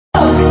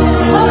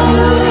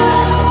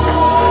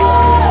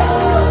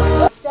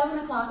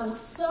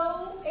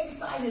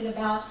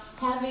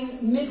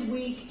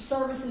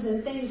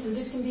things, so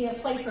this can be a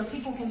place where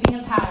people can be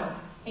empowered.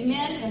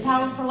 Amen?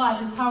 Empowered for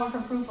life, empowered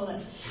for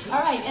fruitfulness.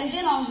 All right, and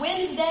then on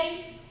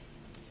Wednesday,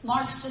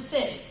 March the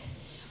 6th,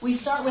 we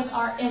start with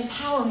our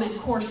empowerment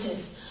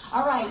courses.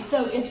 All right,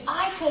 so if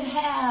I could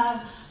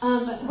have,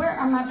 where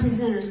are my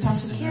presenters?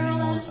 Pastor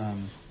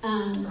Carolyn?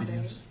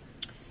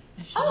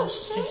 She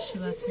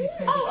lets me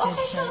through the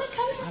kids. Charlotte,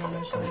 come here. I don't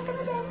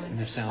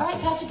know, Charlotte. All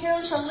right, Pastor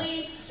Carolyn,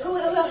 Charlene. Who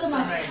else am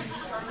I?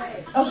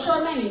 Oh,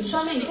 Charmaine.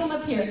 Charmaine, come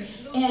up here.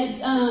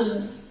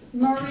 And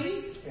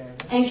Murray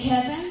and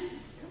Kevin.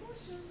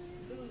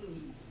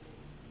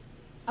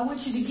 I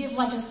want you to give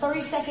like a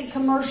 30-second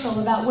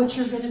commercial about what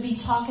you're going to be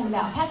talking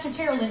about. Pastor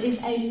Carolyn is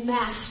a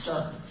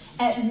master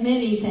at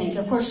many things.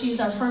 Of course, she's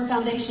our Firm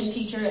Foundation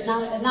teacher. At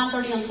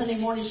 9:30 on Sunday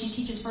morning, she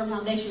teaches Firm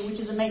Foundation, which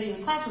is amazing.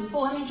 The class was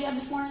full. How many did you have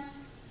this morning?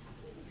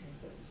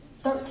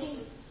 13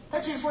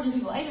 or 14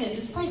 people. Amen.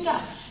 Just praise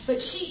God. But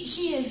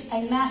she is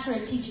a master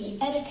at teaching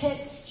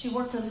etiquette. She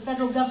worked for the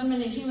federal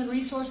government and human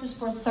resources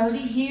for 30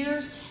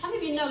 years. How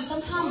many of you know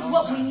sometimes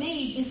what we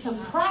need is some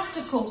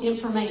practical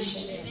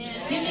information?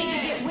 You need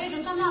to get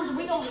wisdom. Sometimes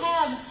we don't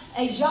have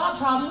a job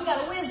problem. We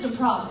got a wisdom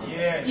problem.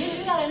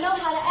 You got to know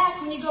how to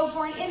act when you go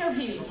for an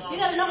interview. You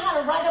got to know how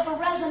to write up a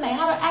resume,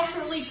 how to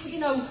accurately,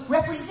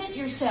 represent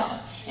yourself.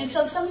 And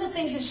so some of the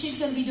things that she's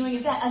going to be doing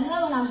is that.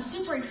 Another one I'm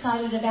super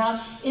excited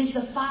about is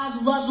the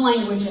 5 love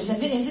languages. Has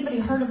anybody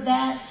heard of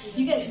that?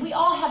 We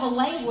all have a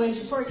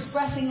language for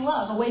expressing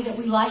love, a way that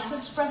we like to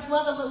express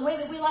love, a way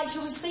that we like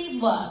to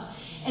receive love.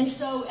 And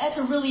so that's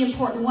a really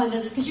important one,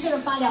 because you're going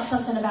to find out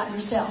something about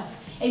yourself.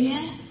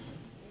 Amen?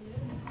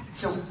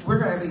 So we're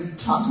going to be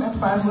talking about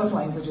 5 love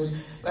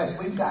languages, but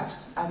we've got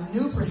a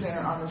new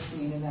presenter on the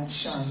scene, and that's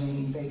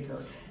Charmaine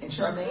Baker. And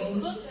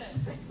Charmaine,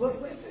 what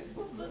is it?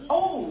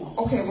 Oh,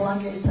 okay. Well, I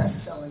gave Pastor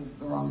Sally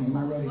the wrong name.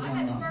 I wrote it down wrong.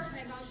 I got your first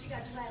name wrong. She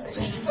got your last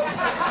name.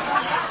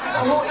 So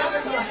whoever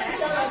you are,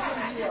 tell us who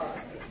you are.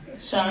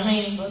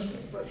 Charmaine Booker.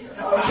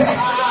 Okay.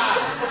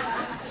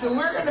 So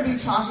we're going to be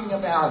talking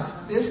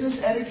about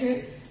business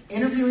etiquette,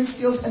 interviewing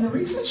skills, and the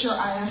reason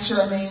I asked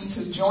Charmaine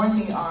to join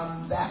me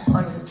on that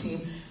part of the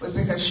team was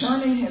because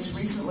Charmaine has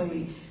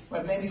recently,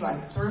 maybe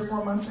like 3 or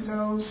 4 months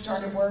ago,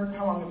 started work.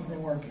 How long have you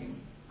been working?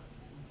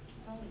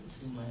 Probably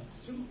 2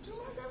 months. 2 months ago?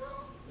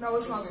 No,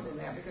 it's longer than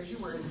that because you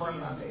were in Firm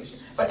Foundation.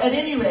 But at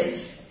any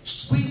rate,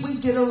 we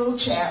did a little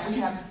chat. We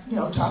have,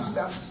 talked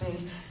about some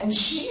things. And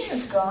she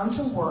has gone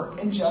to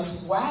work and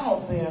just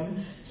wowed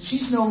them.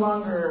 She's no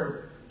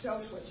longer, tell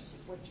us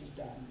what you've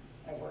done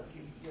at work.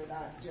 You're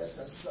not just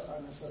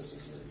an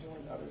associate. You're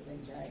doing other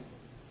things, right?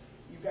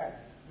 You got,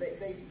 they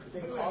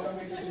call on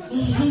you to do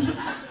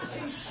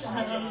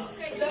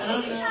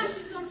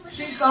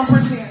She's going to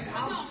present.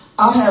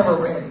 I'll have her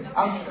ready.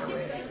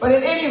 But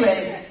at any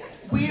rate,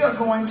 we are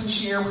going to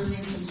share with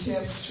you some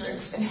tips,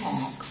 tricks, and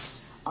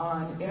hacks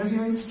on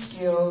interviewing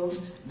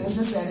skills,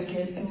 business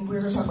etiquette, and we're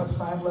going to talk about the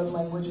 5 love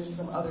languages and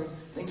some other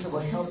things that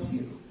will help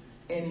you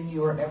in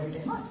your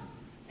everyday life.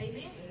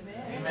 Amen.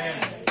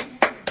 Amen.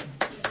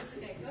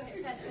 Okay, go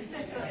ahead, Pastor.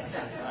 Good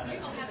job. You're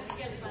going to have it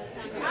together by the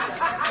time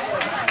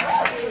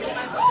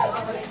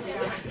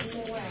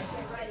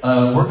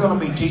we're going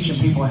to be teaching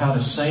people how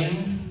to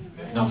sing.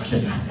 No, I'm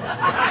kidding.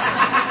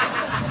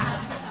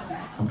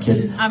 I'm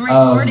kidding. I'm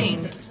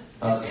recording.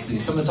 Let's see.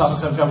 Some of the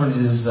topics I've covered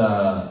is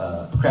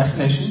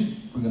procrastination.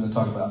 We're going to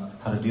talk about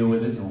how to deal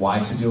with it and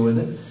why to deal with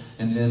it.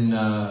 And then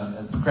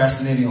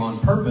procrastinating on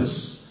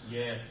purpose.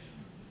 Yeah.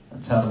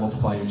 That's how to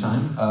multiply your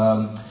time.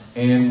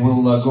 And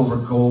we'll go over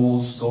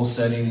goals, goal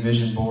setting,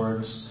 vision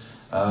boards.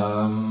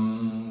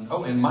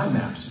 And mind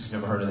maps. If you've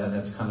never heard of that,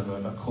 that's kind of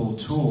a cool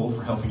tool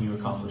for helping you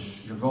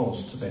accomplish your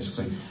goals. So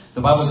basically,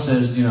 the Bible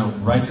says,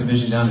 write the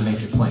vision down and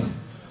make it plain.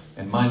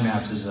 And mind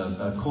maps is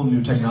a cool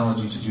new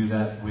technology to do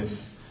that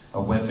with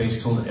a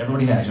web-based tool that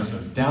everybody has. You don't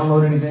have to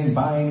download anything,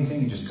 buy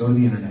anything. You just go to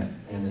the internet,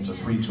 and it's a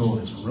free tool.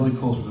 It's really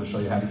cool. So we'll show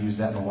you how to use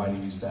that and why to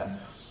use that.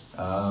 I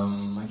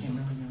can't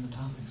remember any of the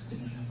topics.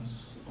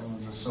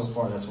 So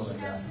far, that's what I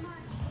got.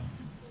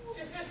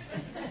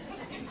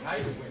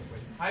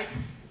 Hi.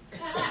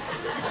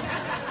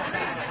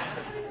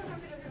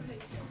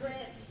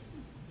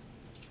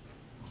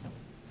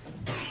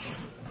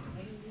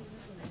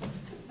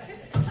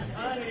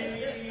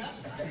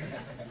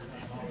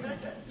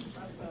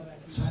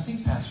 So I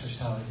think Pastor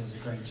Sally does a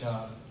great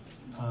job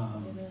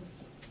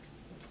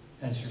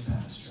as your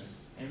pastor.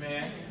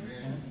 Amen.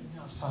 And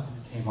I was talking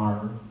to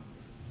Tamar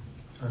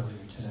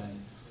earlier today,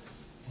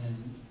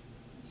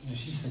 and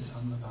she said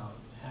something about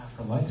half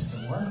her life's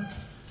at work.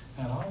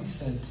 And I've always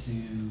said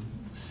to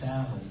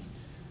Sally,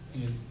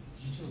 you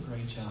do a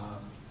great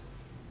job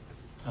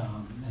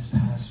as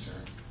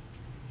pastor,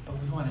 but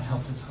we want to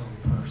help the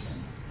total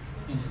person.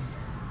 And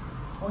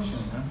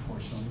fortunately and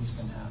unfortunately, we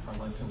spend half our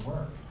life at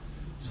work.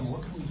 So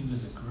what can we do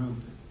as a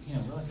group?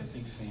 We're like a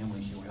big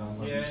family here. We all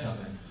love each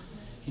other.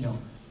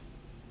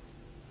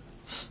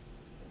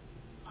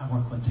 I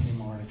work with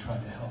Tamar to try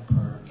to help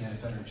her get a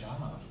better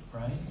job,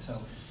 right?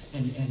 So,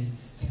 and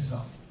things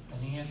about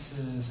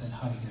finances and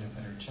how to get a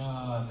better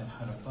job and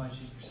how to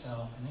budget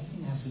yourself and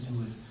anything that has to do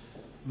with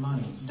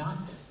money. Not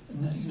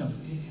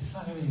it's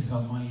not everything's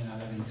about money and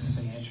not everything's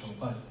financial,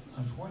 but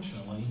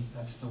unfortunately,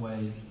 that's the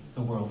way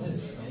the world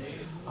is. So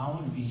I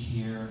want to be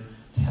here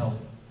to help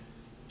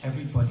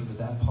everybody with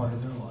that part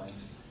of their life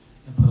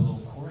and put a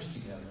little course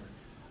together,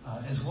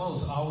 as well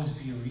as always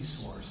be a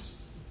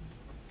resource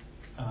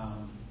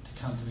to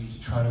come to me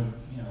to try to,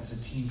 as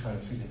a team, try to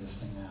figure this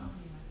thing out.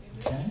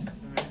 Okay?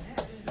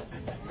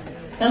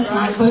 That's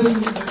my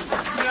boom.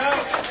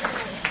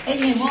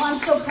 Amen. Well, I'm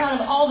so proud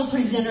of all the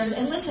presenters.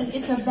 And listen,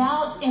 it's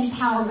about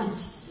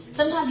empowerment.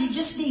 Sometimes you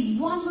just need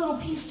one little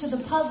piece to the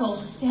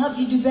puzzle to help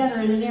you do better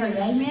in an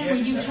area. Amen. Where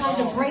you tried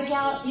to break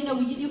out,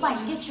 you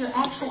might get your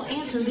actual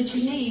answer that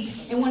you need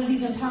in one of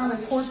these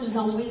empowerment courses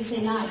on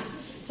Wednesday nights.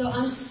 So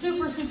I'm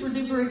super, super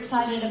duper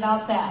excited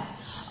about that.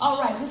 All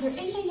right. Was there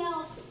anything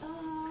else?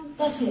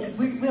 That's it.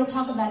 We'll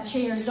talk about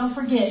chairs. Don't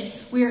forget,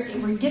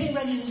 we're getting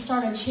ready to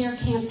start a chair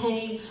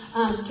campaign.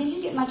 Can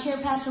you get my chair,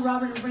 Pastor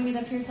Robert, and bring it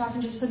up here so I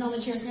can just put it on the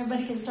chairs and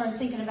everybody can start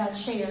thinking about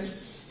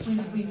chairs?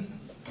 We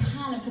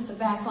kind of put the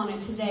back on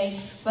it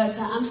today, but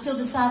I'm still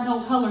deciding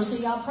on color. So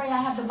y'all pray I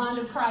have the mind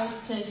of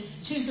Christ to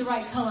choose the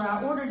right color.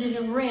 I ordered it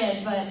in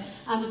red, but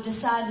I'm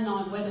deciding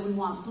on whether we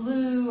want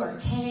blue or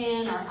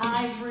tan or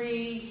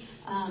ivory.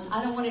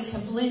 I don't want it to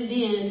blend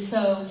in.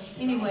 So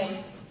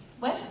anyway,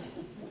 what?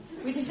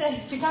 What'd you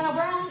say? Chicano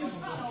brown?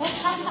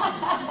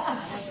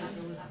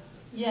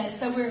 Yes,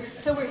 so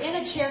we're in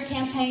a chair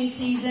campaign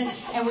season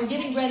and we're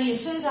getting ready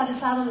as soon as I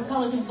decide on the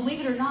color, because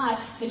believe it or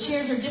not, the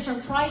chairs are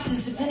different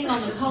prices depending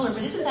on the color.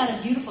 But isn't that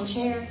a beautiful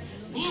chair?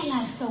 Man,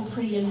 that's so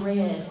pretty in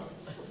red.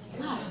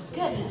 My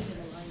goodness.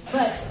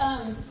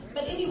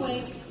 But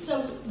anyway,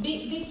 so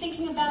be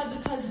thinking about it,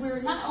 because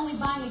we're not only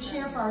buying a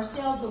chair for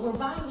ourselves, but we're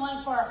buying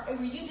one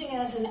we're using it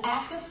as an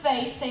act of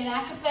faith. Say an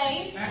act of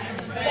faith.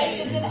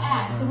 Faith is an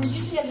act. So we're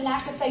using it as an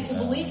act of faith to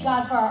believe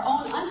God for our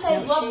own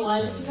unsaved loved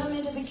ones to come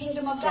into the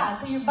kingdom of God.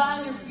 So you're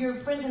buying your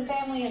friends and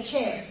family a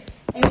chair.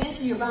 Amen.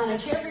 So you're buying a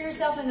chair for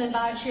yourself and then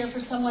buy a chair for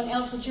someone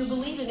else that you're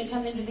believing to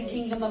come into the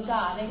kingdom of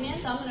God.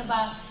 Amen. So I'm going to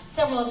buy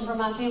several of them for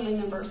my family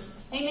members.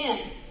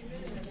 Amen.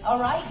 All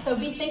right, so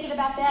be thinking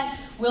about that.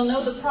 We'll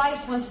know the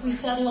price once we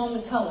settle on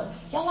the color.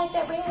 Y'all like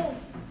that red?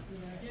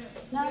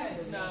 No?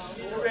 No,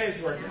 we're ready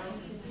for it.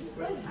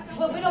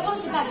 Well, we don't want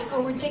it to match,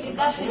 but we're thinking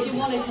that's if you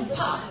want it to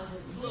pop.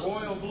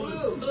 Royal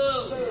blue.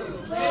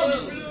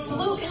 Well,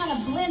 blue kind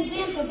of blends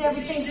in because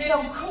everything's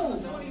so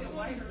cool.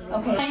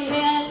 Okay.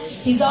 Amen.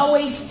 He's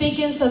always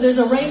speaking, so there's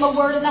a rhema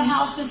word in the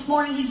house this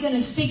morning. He's going to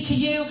speak to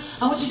you.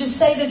 I want you to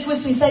say this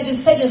with me. Say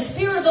this. Say, the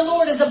Spirit of the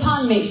Lord is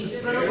upon me.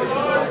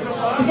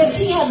 Because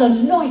He has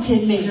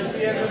anointed me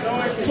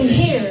to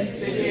hear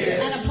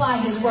and apply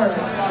His word.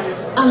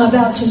 I'm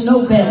about to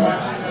know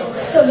better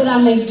so that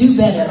I may do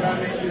better,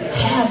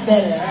 have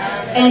better,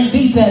 and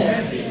be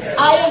better.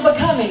 I am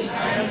becoming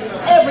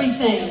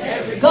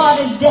everything God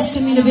has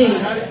destined me to be.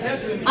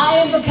 I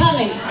am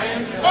becoming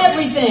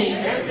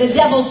everything the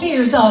devil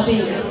fears I'll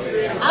be.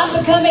 I'm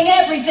becoming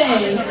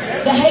everything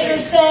the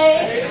haters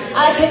say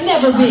I can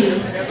never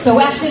be. So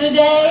after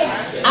today,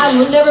 I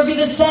will never be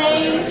the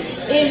same.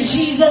 In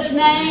Jesus'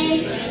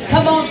 name.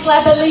 Come on,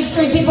 slap at least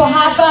 3 people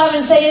high five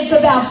and say it's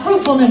about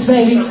fruitfulness,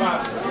 baby.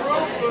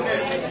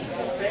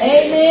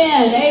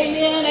 Amen,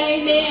 amen,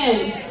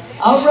 amen.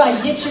 All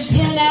right, get your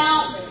pen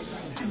out.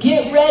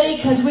 Get ready,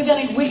 because we're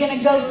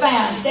gonna go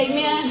fast.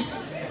 Amen.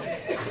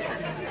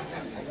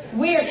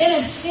 We're in a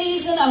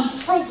season of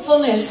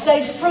fruitfulness.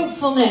 Say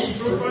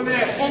fruitfulness.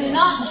 And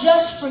not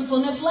just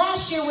fruitfulness.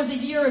 Last year was a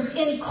year of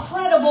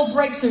incredible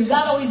breakthrough.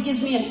 God always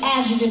gives me an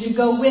adjective to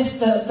go with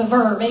the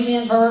verb.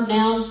 Amen. Verb,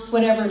 noun,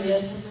 whatever it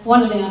is.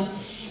 One of them.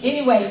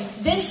 Anyway,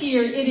 this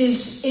year it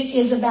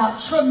is about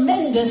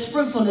tremendous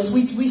fruitfulness.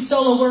 We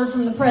stole a word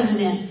from the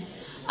president.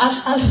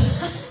 I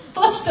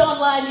looked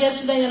online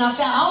yesterday and I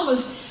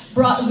almost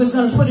was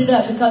going to put it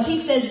up because he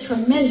said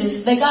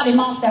tremendous. They got him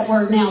off that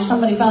word now.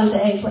 Somebody finally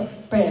said, hey,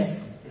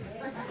 Brad,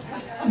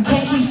 you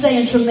can't keep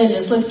saying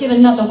tremendous. Let's get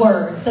another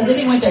word. So then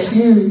he went to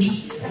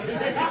huge.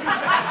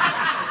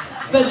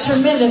 But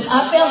tremendous.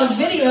 I found a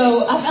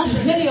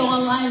video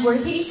online where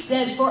he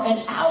said for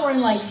an hour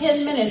and like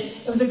 10 minutes,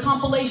 it was a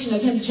compilation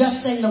of him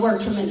just saying the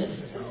word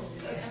tremendous.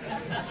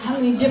 How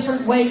many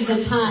different ways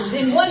and times?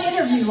 In one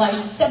interview,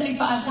 like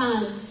 75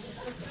 times.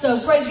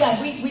 So praise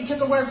God. We took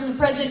a word from the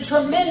president.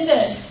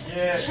 Tremendous.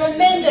 Yes.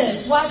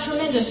 Tremendous. Why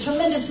tremendous?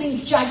 Tremendous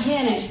means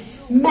gigantic,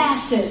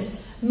 massive,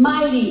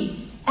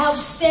 mighty,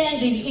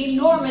 outstanding,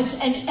 enormous,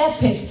 and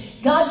epic.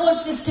 God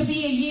wants this to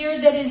be a year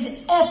that is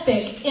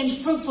epic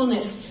in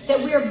fruitfulness, that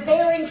we are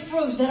bearing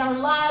fruit, that our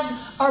lives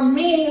are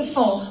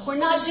meaningful. We're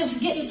not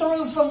just getting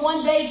through from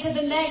one day to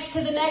the next,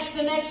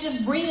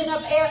 just breathing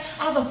up air.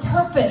 I have a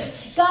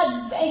purpose.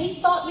 God, He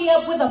thought me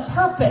up with a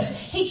purpose.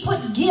 He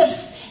put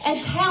gifts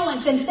and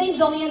talents and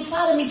things on the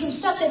inside of me, some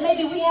stuff that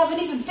maybe we haven't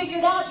even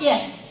figured out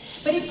yet.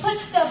 But He put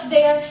stuff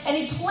there and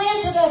He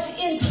planted us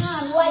in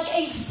time like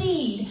a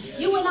seed.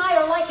 You and I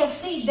are like a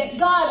seed that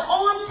God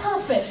on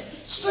purpose,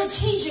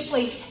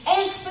 strategically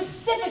and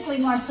specifically,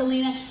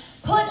 Marcelina,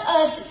 put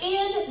us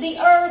in the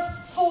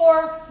earth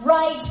for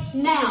right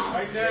now.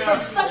 Right now. For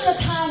such a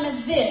time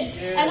as this.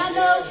 Yeah, And I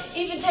know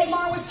even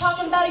Tamar was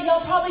talking about it.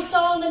 Y'all probably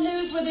saw on the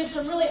news where there's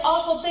some really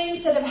awful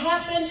things that have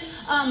happened.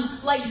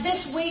 Like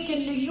this week in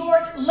New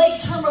York,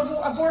 late-term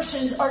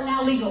abortions are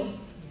now legal.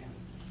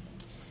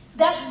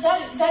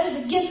 That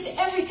is against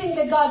everything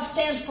that God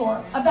stands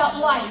for about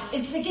life.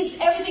 It's against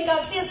everything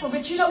God stands for.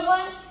 But you know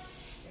what?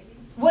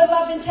 What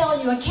have I been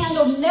telling you? A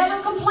candle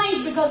never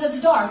complains because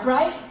it's dark,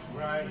 right?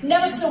 Right.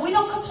 Never. So we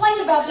don't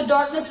complain about the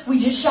darkness. We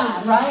just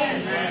shine, right?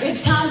 Amen.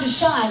 It's time to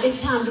shine.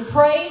 It's time to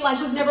pray like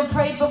we've never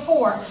prayed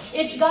before.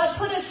 It's God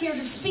put us here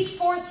to speak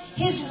forth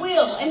His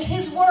will and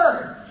His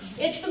word.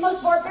 It's the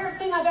most barbaric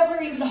thing I've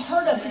ever even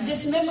heard of, to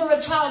dismember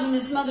a child in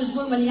its mother's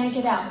womb and yank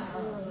it out.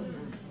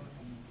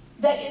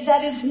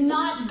 That is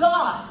not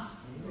God.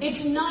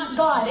 It's not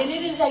God. And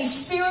it is a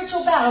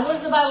spiritual battle. What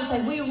does the Bible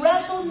say? We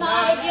wrestle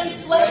not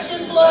against flesh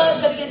and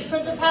blood, but against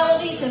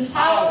principalities and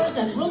powers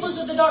and rulers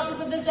of the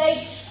darkness of this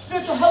age,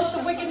 spiritual hosts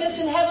of wickedness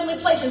in heavenly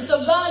places.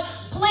 So God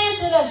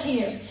planted us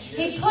here.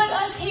 He put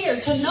us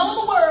here to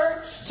know the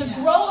Word, to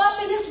grow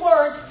up in His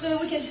Word, so that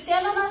we can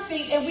stand on our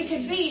feet and we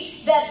can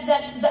be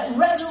that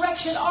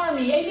resurrection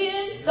army.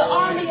 Amen? The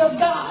army of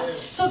God.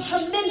 So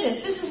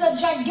tremendous. This is a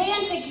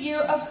gigantic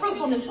year of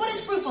fruitfulness. What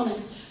is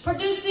fruitfulness?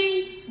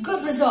 Producing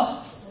good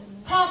results.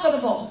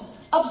 Profitable.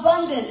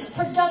 Abundance.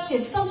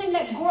 Productive. Something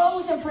that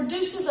grows and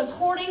produces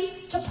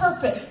according to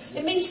purpose.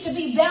 It means to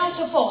be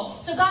bountiful.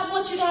 So God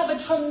wants you to have a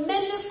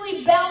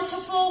tremendously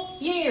bountiful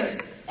year.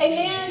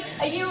 Amen?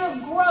 A year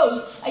of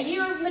growth, a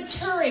year of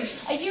maturing,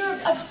 a year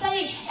of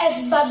saying,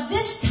 and by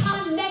this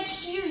time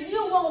next year,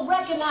 you won't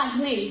recognize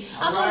me.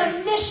 I'm on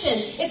a mission.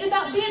 It's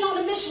about being on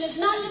a mission. It's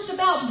not just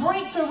about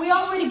breakthrough. We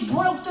already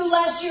broke through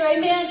last year,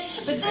 amen?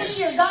 But this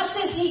year, God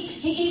says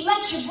He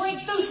lets you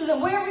break through so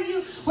that wherever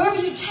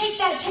you take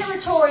that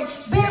territory,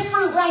 bear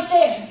fruit right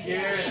there.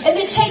 Yeah. And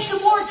then take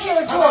some more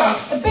territory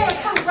and bear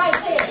fruit right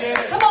there.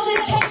 Yeah. Come on,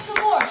 then take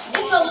some more.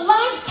 It's a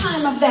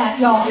lifetime of that,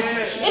 y'all.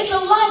 Yeah. It's a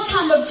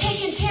lifetime of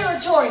taking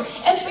territory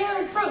and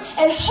bearing fruit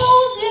and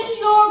holding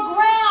your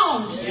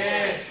ground.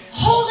 Yeah.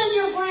 Holding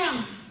your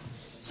ground.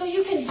 So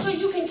you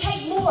can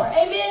take more.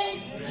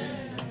 Amen.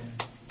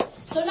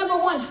 So number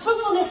one,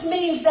 fruitfulness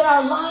means that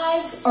our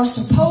lives are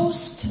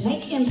supposed to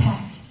make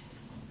impact.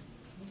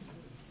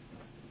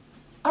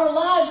 Our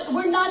lives,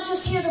 we're not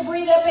just here to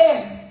breathe up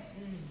air.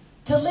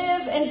 To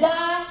live and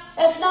die,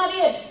 that's not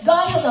it.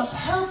 God has a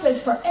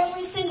purpose for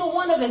every single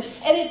one of us.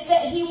 And it's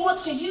that He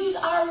wants to use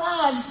our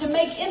lives to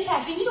make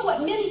impact. And you know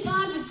what? Many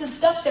times it's the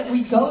stuff that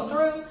we go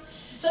through.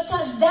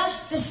 Sometimes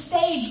that's the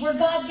stage where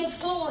God gets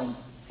glory.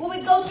 When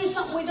we go through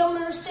something we don't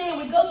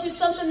understand, we go through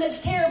something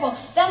that's terrible,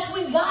 that's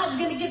when God's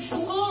going to get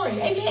some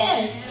glory.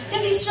 Amen.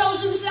 Because He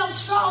shows Himself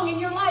strong in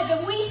your life.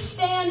 And we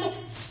stand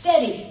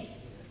steady.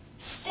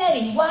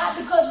 Steady. Why?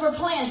 Because we're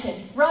planted,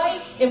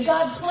 right? If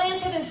God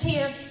planted us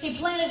here, He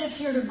planted us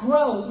here to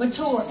grow,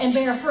 mature, and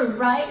bear fruit,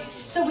 right?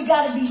 So we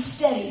got to be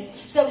steady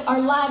so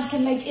our lives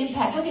can make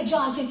impact. Look at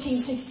John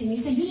 15:16. He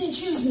said, you didn't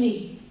choose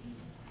me,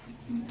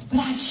 but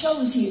I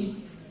chose you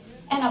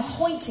and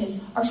appointed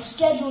or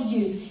scheduled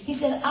you. He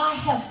said, I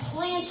have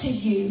planted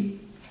you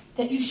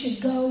that you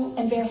should go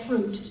and bear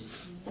fruit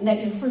and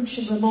that your fruit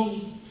should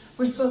remain.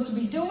 We're supposed to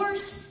be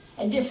doers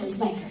and difference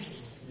makers.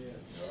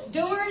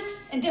 Doers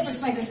and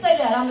difference makers. Say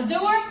that. I'm a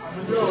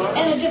doer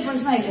and a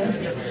difference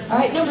maker. All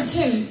right. Number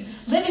two,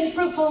 living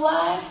fruitful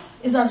lives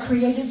is our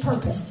created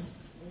purpose.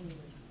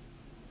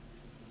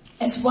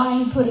 It's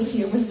why He put us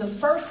here. It was the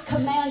first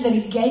command that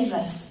He gave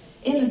us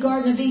in the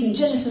Garden of Eden.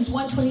 Genesis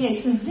 1:28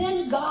 says,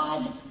 then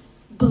God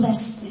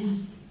blessed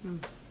them.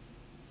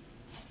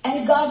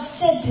 And God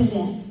said to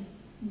them,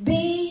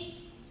 be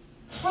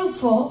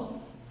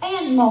fruitful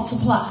and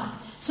multiply.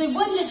 So He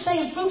wasn't just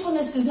saying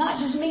fruitfulness does not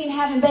just mean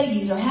having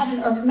babies or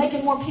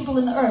making more people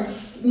in the earth.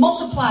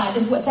 Multiplied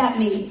is what that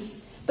means.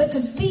 But to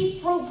be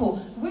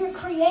fruitful, we're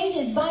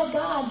created by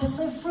God to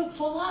live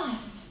fruitful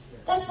lives.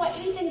 That's why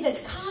anything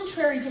that's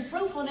contrary to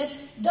fruitfulness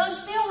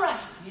doesn't feel right.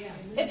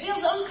 It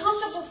feels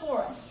uncomfortable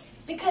for us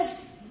because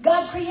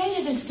God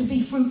created us to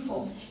be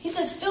fruitful. He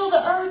says, fill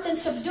the earth and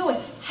subdue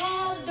it.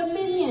 Have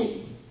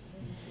dominion.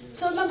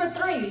 So number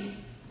three,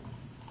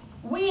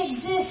 we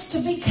exist to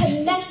be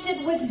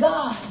connected with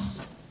God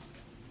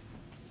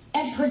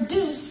and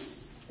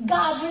produce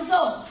God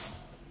results.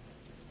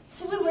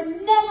 So we were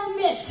never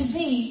meant to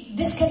be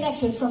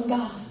disconnected from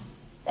God.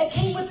 That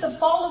came with the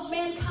fall of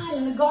mankind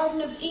in the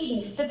Garden of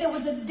Eden, that there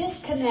was a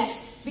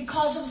disconnect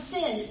because of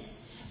sin.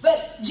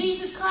 But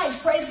Jesus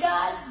Christ, praise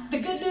God, the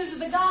good news of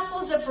the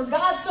gospel is that for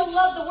God so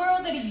loved the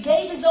world that He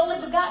gave His only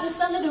begotten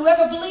Son, that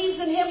whoever believes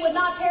in Him would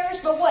not perish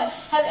but what?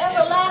 Have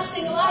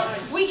everlasting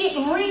life. We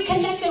get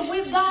reconnected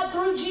with God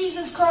through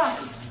Jesus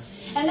Christ.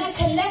 And that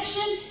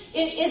connection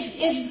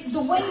is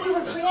the way we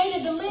were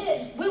created to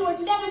live. We were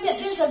never meant.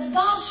 There's a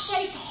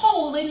God-shaped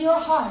hole in your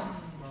heart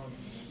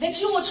that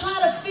you will try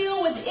to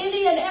fill with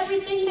any and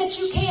everything that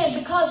you can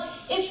because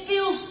it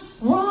feels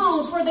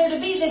wrong for there to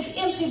be this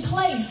empty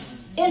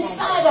place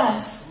inside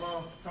us.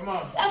 Come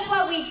on. That's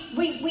why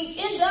we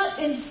end up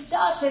in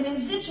stuff and in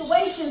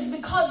situations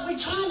because we're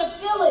trying to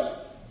fill it.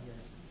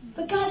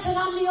 But God said,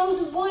 I'm the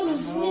only one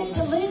who's meant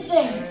to live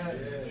there.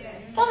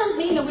 That doesn't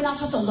mean that we're not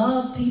supposed to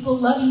love people,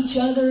 love each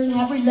other, and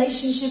have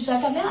relationships.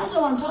 That's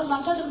not what I'm talking about.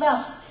 I'm talking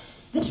about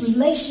this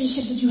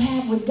relationship that you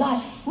have with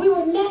God. We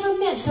were never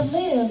meant to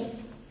live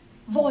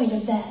void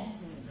of that.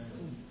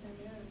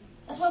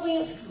 That's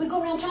why we go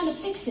around trying to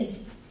fix it.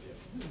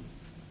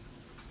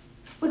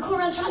 We go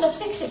around trying to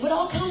fix it with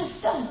all kind of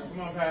stuff.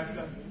 Come on,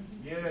 Pastor.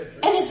 Yes.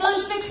 And it's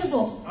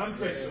unfixable.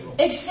 Unfixable.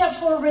 Except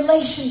for a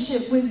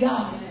relationship with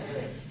God.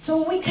 So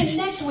when we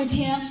connect with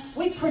Him,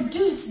 we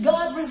produce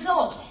God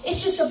results.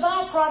 It's just a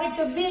byproduct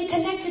of being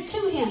connected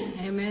to Him.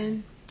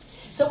 Amen.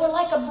 So we're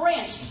like a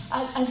branch.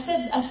 I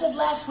said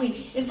last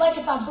week, it's like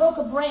if I broke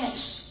a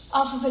branch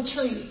off of a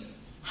tree.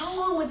 How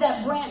long would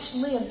that branch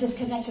live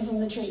disconnected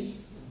from the tree?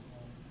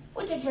 It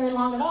wouldn't take very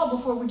long at all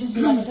before it would just be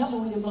like a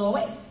tumbleweed and blow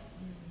away.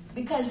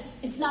 Because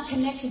it's not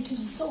connected to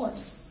the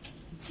source.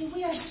 See,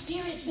 we are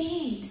spirit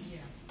beings.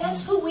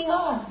 That's who we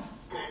are.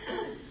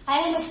 I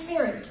am a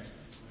spirit.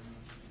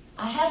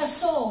 I have a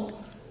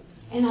soul.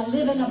 And I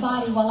live in a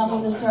body while I'm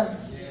on this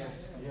earth.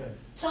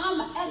 So I'm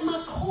at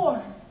my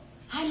core.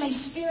 I'm a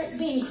spirit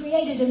being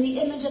created in the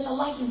image and the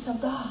likeness of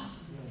God.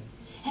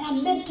 And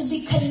I'm meant to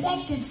be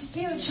connected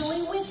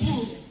spiritually with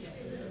Him.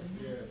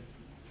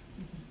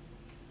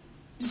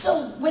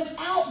 So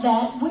without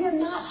that, we're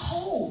not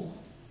whole.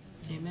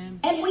 Amen.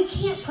 And we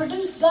can't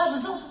produce God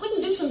results. We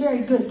can do some very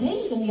good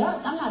things in the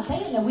earth. I'm not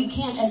saying that we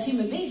can't, as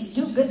human beings,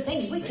 do good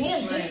things. We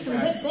can do some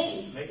good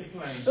things.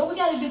 But we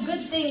got to do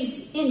good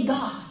things in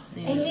God.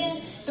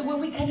 Amen. That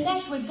when we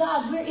connect with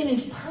God, we're in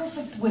His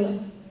perfect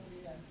will.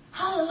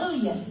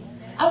 Hallelujah.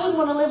 I wouldn't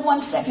want to live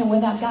 1 second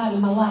without God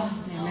in my life.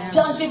 Amen.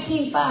 John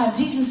 15:5,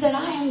 Jesus said,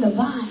 I am the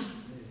vine.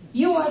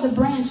 You are the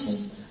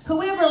branches.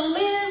 Whoever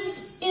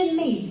lives in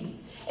me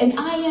and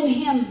I in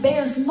him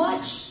bears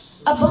much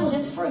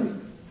abundant fruit.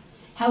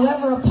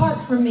 However,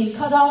 apart from me,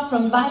 cut off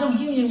from vital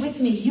union with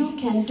me, you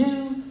can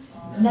do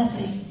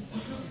nothing.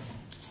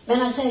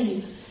 Man, I tell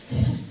you,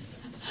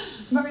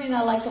 Murray and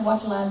I like to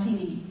watch Live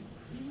PD.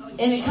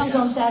 And it comes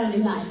on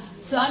Saturday nights.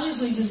 So I'm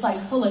usually just like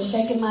full of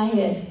shaking my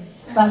head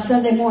by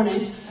Sunday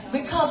morning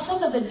because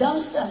some of the dumb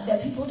stuff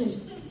that people do.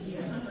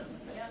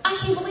 I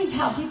can't believe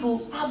how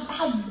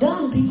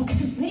dumb people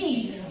can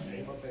be.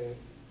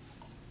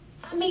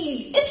 I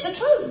mean, it's the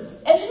truth.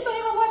 Has anybody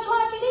ever watched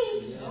Live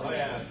PD? Oh,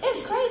 yeah.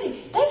 It's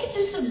crazy. They could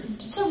do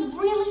some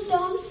really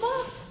dumb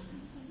stuff.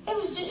 It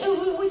was just,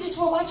 we just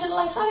were watching it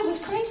last night. It was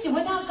crazy.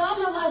 Without God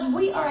in our lives,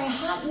 we are a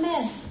hot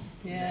mess.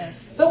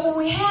 Yes. But when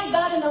we have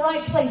God in the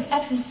right place,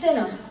 at the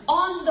center,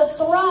 on the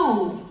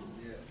throne,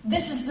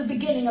 this is the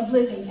beginning of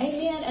living.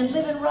 Amen. And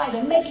living right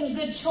and making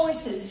good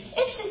choices.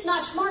 It's just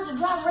not smart to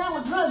drive around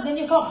with drugs in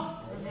your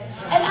car.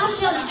 And I'm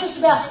telling you, just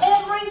about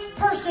every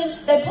person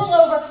they pull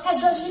over has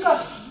drugs in your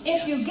car.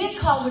 If you get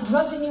caught with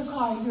drugs in your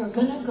car, you're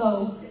going to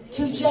go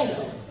to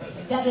jail.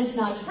 That is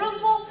not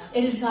fruitful.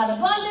 It is not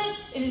abundant.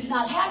 It is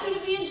not happy to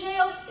be in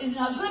jail. It is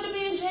not good to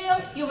be in jail.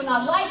 You will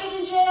not like it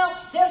in jail.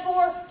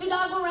 Therefore, do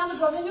not go around with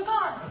drugs in your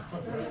car.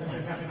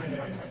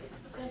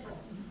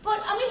 But,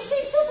 I mean, it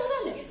seems simple,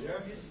 doesn't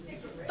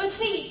it? But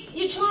see,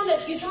 you're trying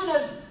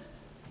to,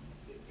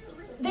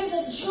 there's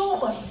a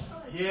joy.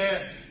 Yeah.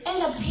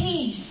 And a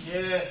peace.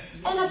 Yeah.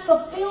 And a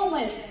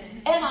fulfillment.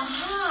 And a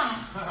high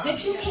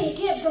that you can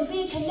get from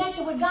being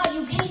connected with God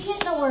you can't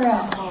get nowhere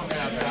else.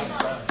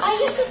 I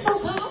used to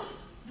smoke pot.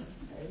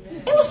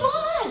 It was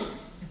fun.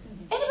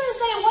 Anybody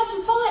say it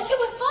wasn't fun? It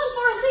was fun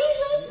for a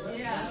season.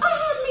 Yeah. I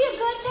had me a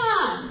good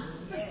time.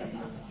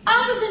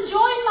 I was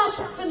enjoying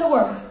myself in the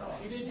world.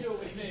 You didn't do it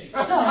with me.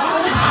 No.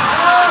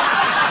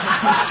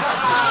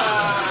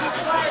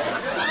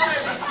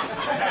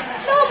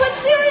 No, but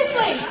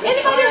seriously,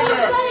 anybody ever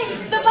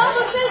say the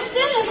Bible says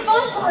sin is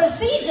fun for a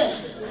season?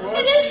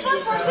 It is fun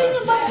for a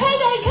season, but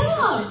payday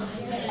comes.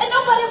 And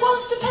nobody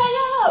wants to pay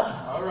up.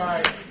 All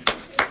right.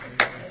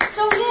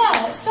 So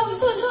yeah, so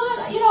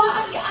you know,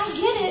 I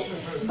get it,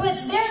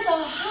 but there's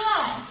a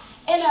high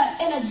and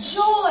a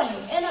joy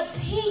and a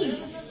peace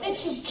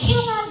that you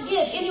cannot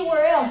get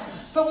anywhere else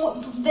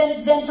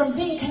than from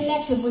being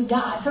connected with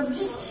God. From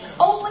just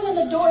opening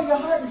the door of your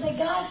heart and say,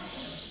 God,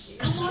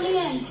 come on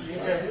in.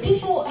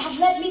 People have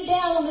let me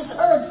down on this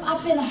earth.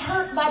 I've been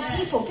hurt by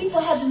people. People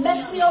have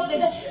messed me over.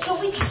 So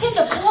we tend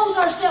to close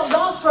ourselves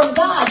off from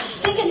God,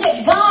 thinking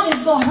that God is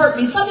going to hurt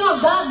me. Somehow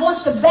God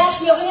wants to bash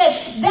me over the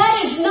head.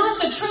 That is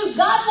not the truth.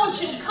 God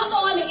wants you to come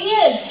on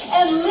in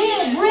and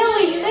live,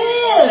 really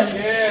live.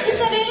 He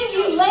said, any of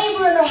you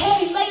labor and are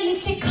heavy laden, He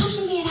said, come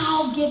to me and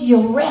I'll give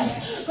you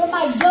rest. For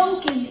my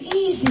yoke is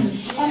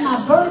easy and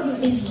my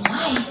burden is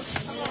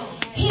light.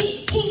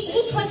 He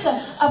puts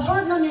a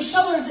burden on your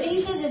shoulders. He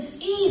says it's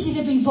easy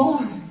to be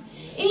born.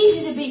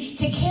 Easy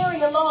to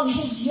carry along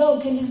His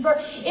yoke and His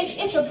burden.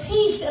 It's a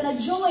peace and a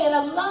joy and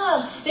a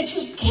love that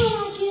you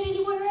cannot get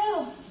anywhere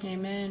else.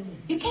 Amen.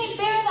 You can't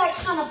bear that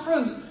kind of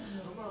fruit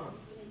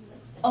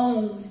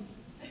on,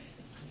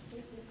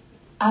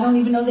 I don't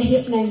even know the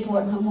hip name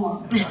for it no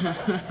more.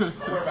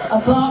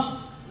 A bump.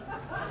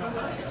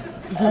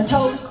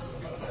 told?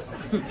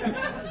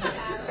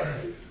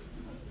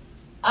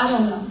 I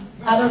don't know.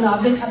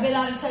 I've been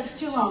out of touch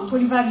too long.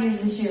 25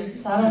 years this year.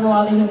 I don't know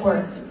all the new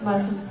words. I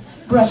have to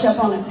brush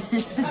up on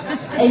it.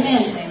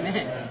 Amen.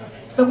 Amen.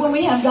 But when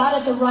we have God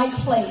at the right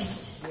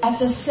place, at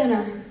the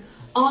center,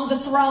 on the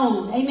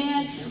throne,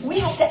 amen, we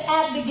have to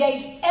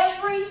abdicate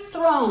every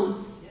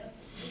throne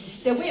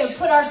that we have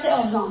put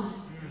ourselves on.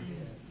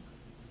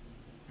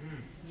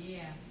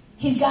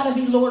 He's got to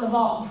be Lord of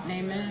all.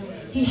 Amen.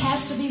 He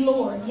has to be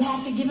Lord. You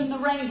have to give him the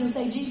reins and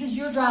say, Jesus,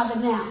 you're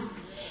driving now.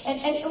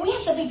 And we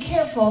have to be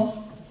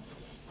careful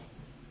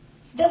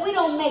that we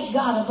don't make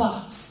God a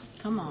box.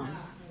 Come on.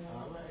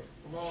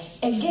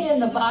 And get in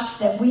the box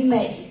that we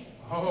made.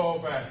 Oh,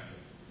 Pastor.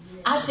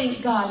 I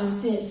think God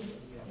is this.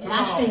 And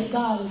I think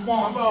God is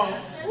that. Come on.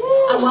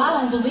 Well,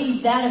 I don't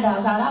believe that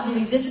about God. I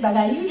believe this about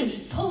God. You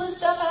just pulling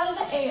stuff out of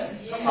the air.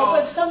 Or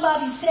what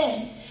somebody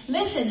said.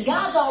 Listen,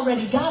 God's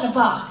already got a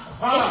box.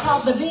 It's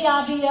called the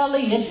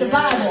Bible. It's the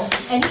Bible.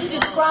 And he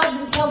describes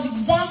and tells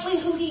exactly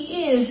who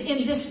he is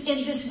in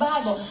this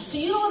Bible. So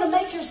you don't want to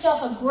make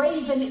yourself a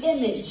graven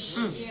image.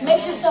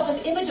 Make yourself an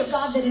image of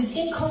God that is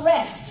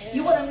incorrect.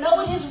 You want to know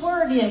what his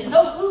word is,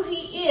 know who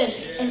he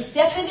is, and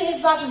step into his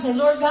box and say,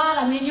 Lord God,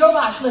 I'm in your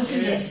box. Let's do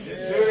this.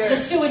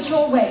 Let's do it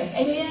your way.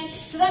 Amen?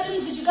 So that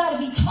means that you got to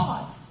be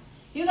taught.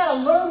 You got to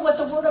learn what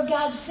the Word of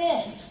God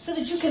says so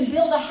that you can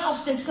build a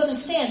house that's going to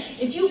stand.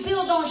 If you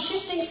build on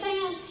shifting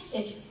sand,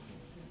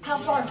 how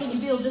far can you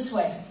build this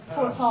way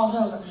before it falls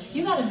over?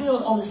 You got to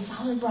build on a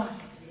solid rock.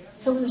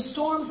 So when the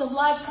storms of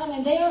life come,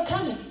 and they are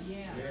coming,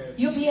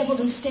 you'll be able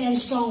to stand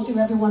strong through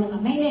every one of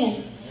them.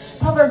 Amen.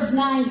 Proverbs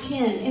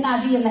 9:10,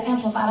 NIV and the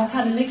Amplified. I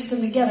kind of mixed them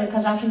together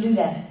because I can do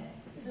that.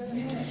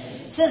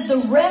 It says, the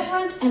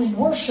reverent and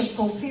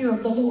worshipful fear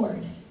of the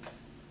Lord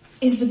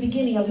is the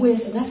beginning of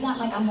wisdom. That's not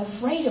like I'm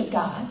afraid of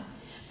God,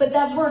 but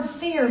that word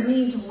fear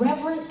means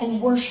reverent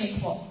and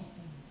worshipful.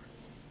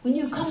 When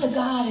you come to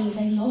God and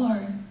say,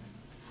 Lord,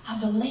 I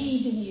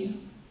believe in you.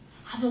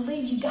 I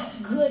believe you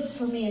got good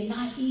for me and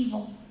not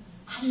evil.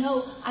 I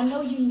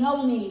know you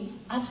know me.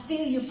 I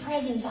feel your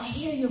presence. I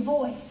hear your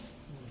voice.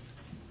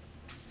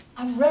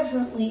 I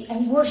reverently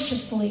and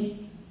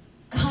worshipfully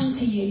come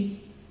to you.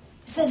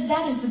 It says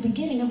that is the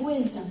beginning of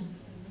wisdom.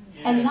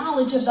 And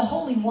knowledge of the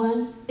Holy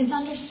One is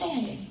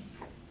understanding.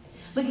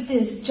 Look at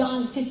this,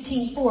 John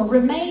 15:4.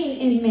 Remain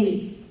in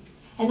me,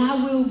 and I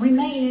will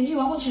remain in you.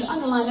 I want you to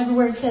underline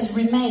everywhere it says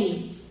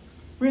remain.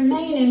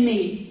 Remain in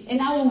me,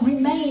 and I will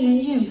remain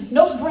in you.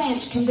 No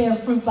branch can bear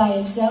fruit by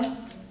itself.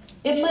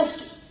 It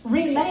must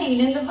remain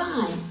in the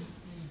vine.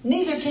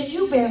 Neither can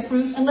you bear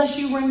fruit unless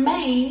you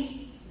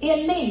remain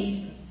in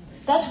me.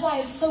 That's why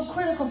it's so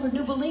critical for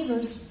new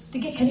believers to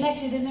get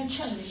connected in their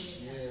church.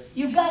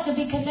 You've got to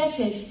be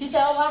connected. You say,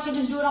 oh, I can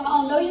just do it on my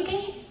own. No, you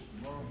can't.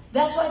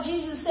 That's why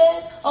Jesus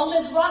said, on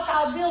this rock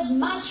I'll build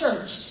my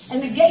church,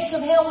 and the gates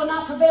of hell will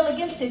not prevail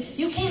against it.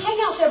 You can't hang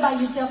out there by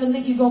yourself and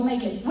think you're going to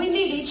make it. We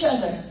need each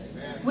other.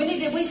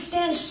 We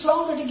stand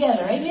stronger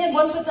together. Amen.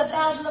 One puts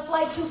 1,000 to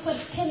flight, two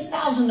puts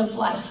 10,000 to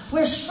flight.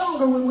 We're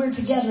stronger when we're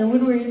together,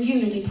 when we're in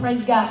unity.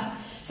 Praise God.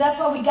 So that's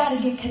why we got to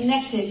get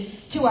connected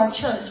to our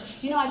church.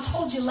 You know, I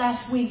told you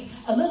last week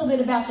a little bit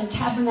about the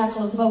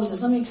tabernacle of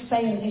Moses. Let me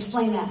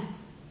explain that.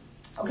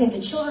 Okay, the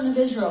children of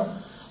Israel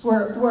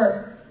were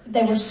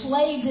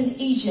slaves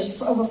in Egypt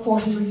for over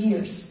 400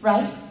 years,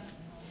 right?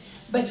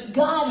 But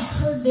God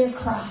heard their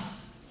cry.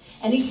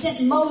 And he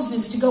sent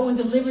Moses to go and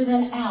deliver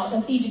them out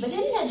of Egypt. But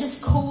isn't that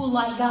just cool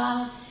like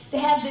God? To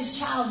have this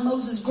child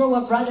Moses grow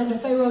up right under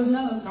Pharaoh's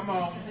nose. Come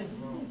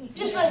on.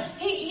 Just like,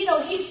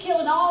 he's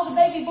killing all the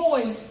baby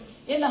boys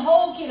in the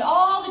whole kid,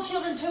 all the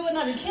children 2 and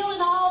under, killing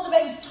all the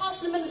babies,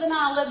 tossing them into the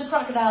Nile, let the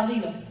crocodiles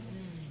eat them.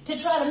 To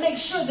try to make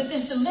sure that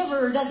this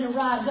deliverer doesn't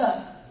rise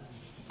up.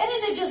 And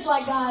isn't it just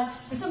like God,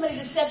 for somebody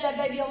to set that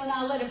baby on the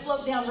Nile, let it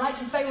float down right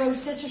to Pharaoh's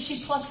sister,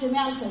 she plucks him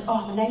out and says,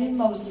 oh, my name is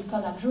Moses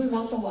because I drew him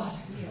out the water.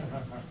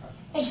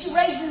 And she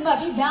raises him up.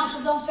 He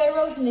bounces on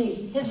Pharaoh's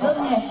knee. His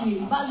little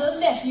nephew, my little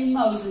nephew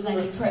Moses,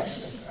 ain't he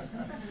precious?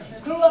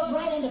 Grew up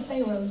right into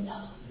Pharaoh's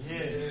nose.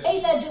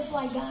 Ain't that just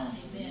like God?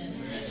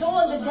 So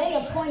on the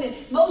day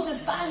appointed,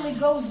 Moses finally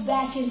goes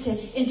back into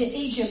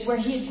Egypt where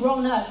he had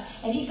grown up.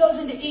 And he goes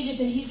into Egypt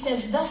and he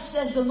says, thus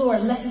says the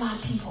Lord, let my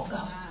people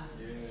go.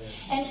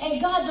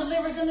 And God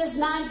delivers them. There's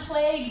 9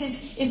 plagues.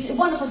 It's a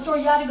wonderful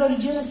story. You ought to go to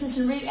Genesis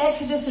and read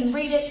Exodus and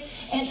read it.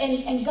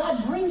 And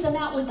God brings them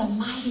out with a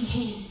mighty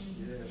hand.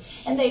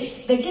 And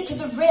they get to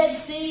the Red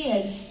Sea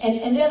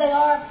and there they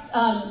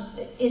are.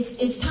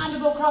 It's time to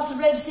go across the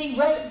Red Sea.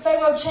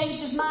 Pharaoh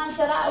changed his mind,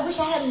 said, I wish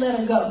I hadn't let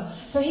him go.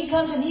 So he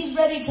comes and he's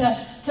ready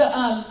to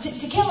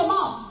kill them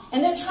all.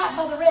 And they're trapped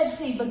by the Red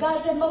Sea. But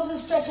God said,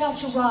 Moses, stretch out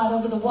your rod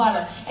over the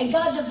water. And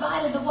God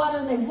divided the water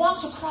and they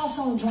walked across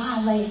on dry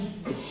land.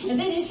 And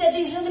then he said,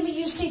 these enemies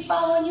you see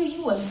following you,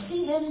 you will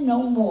see them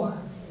no more.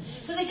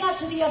 So they got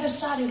to the other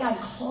side and God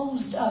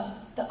closed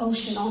up the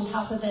ocean on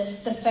top of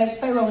the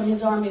Pharaoh and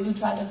his army who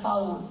tried to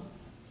follow him.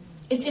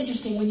 It's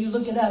interesting when you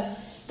look it up.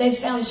 They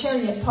found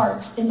chariot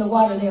parts in the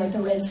water there at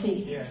the Red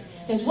Sea.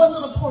 There's one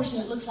little portion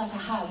that looks like a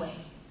highway.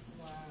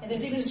 And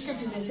there's even a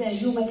scripture that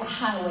says you'll make a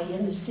highway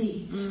in the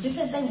sea. It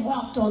says they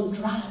walked on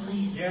dry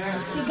land.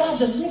 Yeah. See, God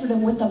delivered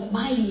them with a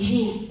mighty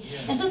hand.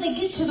 And so they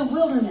get to the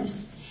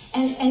wilderness.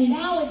 And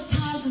now it's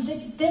time for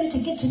them to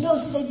get to know.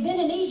 See, they've been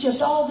in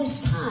Egypt all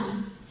this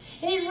time.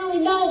 They didn't really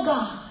know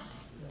God.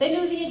 They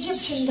knew the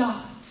Egyptian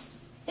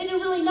gods. They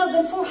didn't really know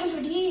them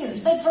 400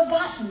 years. They'd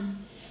forgotten.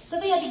 So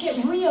they had to get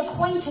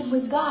reacquainted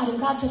with God. And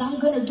God said, I'm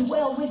going to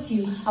dwell with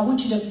you. I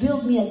want you to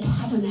build me a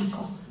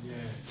tabernacle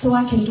so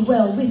I can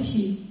dwell with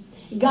you.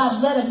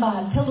 God led them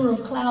by a pillar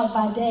of cloud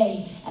by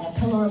day and a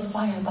pillar of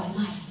fire by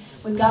night.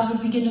 When God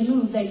would begin to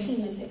move, they'd see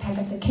him as they pack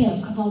up the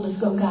camp. Come on, let's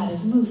go. God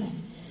is moving.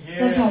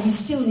 So that's how we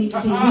still need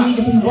to be. We need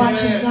to be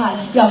watching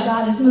God. Y'all,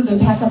 God is moving.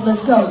 Pack up,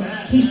 let's go.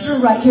 He's through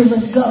right here.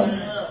 Let's go.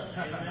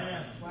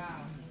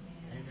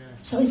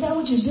 So he said, I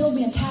want you to build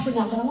me a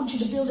tabernacle. I want you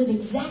to build it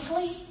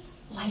exactly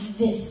like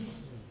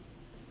this.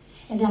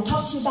 And I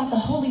talked to you about the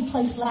holy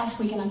place last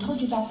week, and I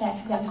told you about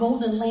that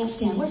golden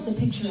lampstand. Where's the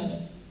picture of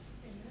it?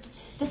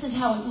 This is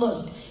how it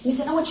looked. And he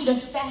said, I want you to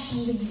fashion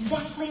it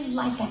exactly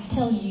like I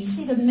tell you. You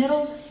see the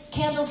middle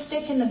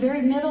candlestick in the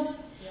very middle?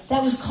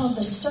 That was called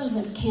the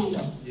servant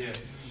candle. Yeah.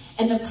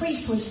 And the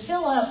priest would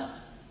fill up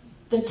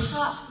the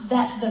top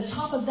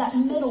of that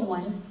middle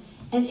one,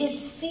 and it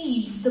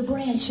feeds the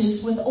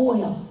branches with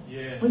oil.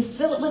 Yeah. Would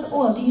fill it with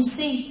oil. Do you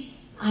see?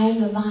 I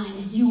am the vine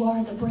and you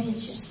are the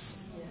branches.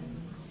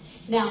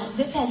 Now,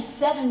 this has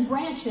 7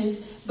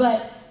 branches,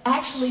 but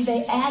actually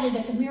they added,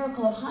 at the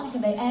miracle of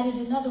Hanukkah, they added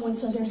another one,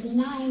 so there's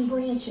 9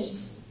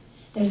 branches.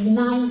 There's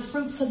 9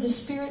 fruits of the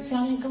Spirit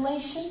found in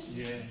Galatians.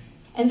 Yeah.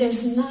 And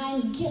there's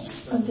 9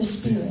 gifts of the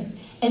Spirit.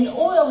 And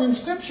oil in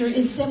Scripture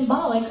is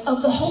symbolic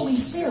of the Holy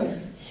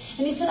Spirit.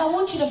 And he said, I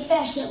want you to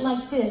fashion it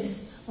like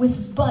this,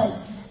 with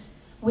buds,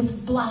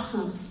 with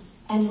blossoms,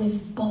 and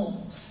with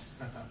bowls.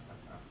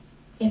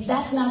 If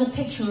that's not a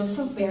picture of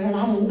fruit bearing,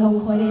 I don't know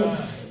what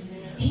is.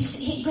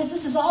 Because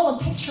this is all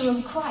a picture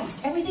of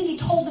Christ. Everything he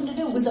told them to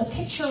do was a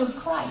picture of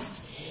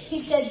Christ. He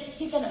said,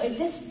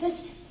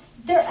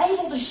 they're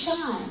able to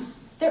shine.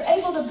 They're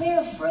able to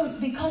bear fruit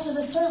because of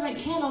the servant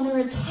candle.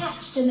 They're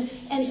attached and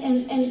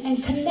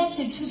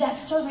connected to that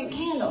servant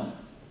candle.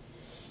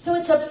 So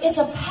it's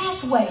a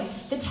pathway.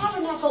 The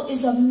tabernacle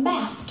is a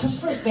map to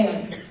fruit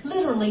bearing.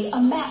 Literally a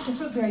map to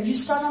fruit bearing. You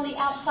start on the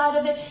outside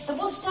of it, and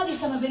we'll study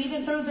some of it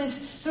even through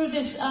this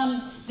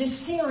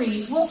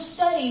series. We'll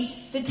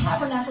study the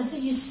tabernacle so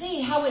you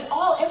see how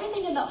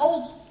everything in the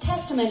Old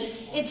Testament,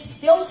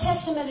 the Old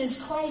Testament is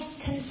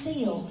Christ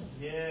concealed.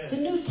 Yeah. The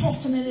New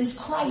Testament is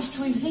Christ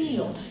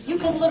revealed. You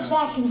can look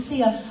back and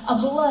see a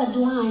blood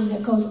line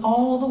that goes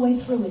all the way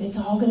through it. It's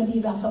all going to be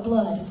about the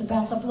blood. It's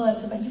about the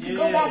blood. You can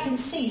go back and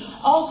see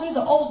all through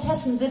the Old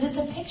Testament that it's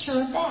a picture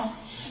of that.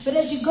 But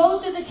as you go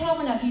through the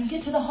tabernacle, you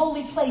get to the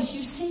holy place,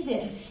 you see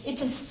this.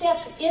 It's a step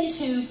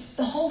into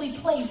the holy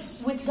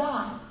place with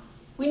God.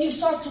 When you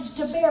start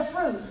to bear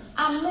fruit,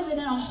 I'm living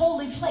in a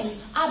holy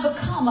place. I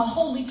become a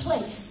holy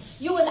place.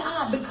 You and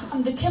I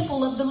become the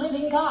temple of the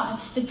living God,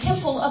 the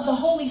temple of the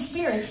Holy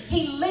Spirit.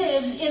 He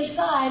lives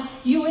inside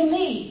you and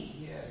me.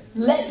 Yeah.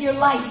 Let your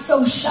light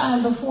so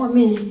shine before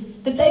men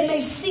that they may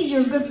see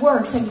your good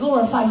works and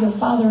glorify your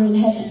Father in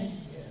heaven.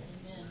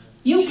 Yeah.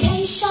 You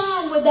can't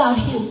shine without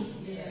Him.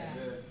 Yeah.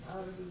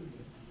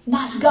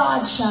 Not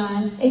God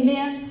shine.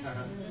 Amen?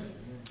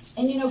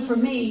 And for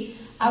me,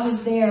 I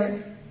was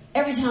there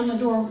every time the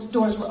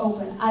doors were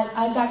open.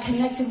 I got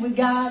connected with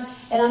God,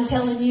 and I'm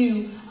telling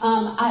you,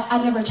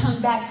 I never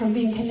turned back from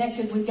being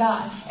connected with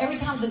God. Every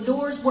time the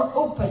doors were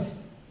open,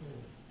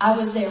 I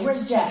was there.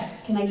 Where's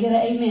Jack? Can I get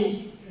an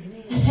amen?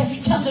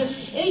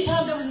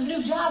 Anytime there was a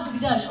new job to be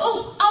done,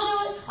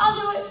 I'll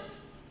do it.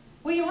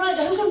 Will you run?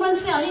 Who can run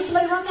sound? Need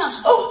somebody to run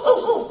sound?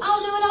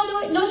 I'll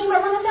do it. No, you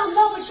run the sound?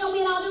 No, but show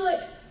me and I'll do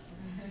it.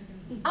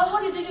 I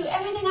wanted to do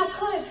everything I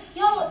could.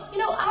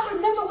 I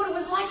remember what it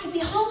was like to be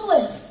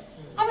homeless.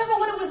 I remember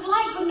what it was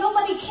like when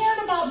nobody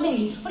cared about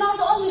me. When I was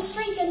on the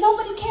streets and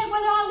nobody cared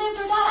whether I lived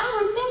or died. I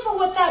remember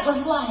what that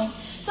was like.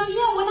 So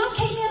when I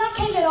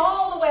came in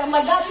all the way. I'm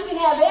like, God, you can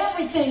have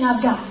everything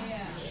I've got.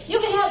 You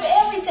can have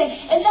everything.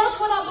 And that's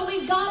what I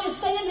believe God is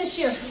saying this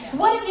year.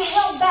 What have you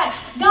held back?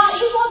 God,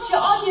 He wants you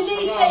on your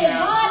knees saying,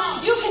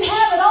 God, you can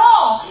have it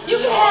all. You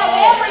can have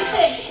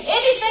everything.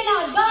 Anything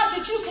I've got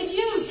that you can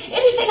use.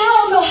 Anything I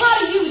don't know how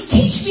to use.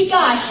 Teach me,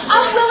 God.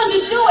 I'm willing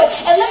to do it.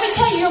 And let me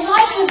tell you, your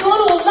life will go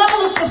to a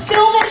level of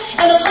fulfillment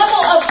and a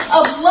level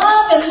of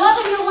love and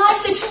loving your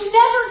life that you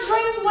never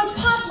dreamed was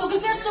possible,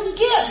 because there's some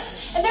gifts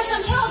and there's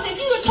some talents. If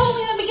you had told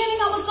me in the beginning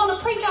I was going to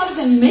preach, I would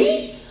have been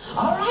me.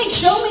 All right,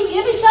 show me,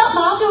 give me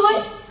something, I'll do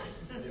it.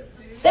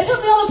 They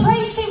put me on the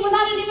praise team when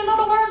I didn't even know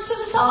the words to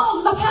the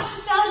song. My pastor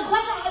said, I'm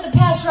glad I had the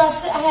pastor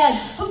I had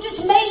who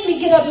just made me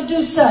get up and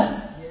do stuff.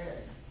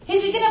 He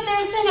said, get up there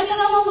and sing. I said,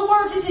 I don't know the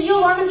words. He said,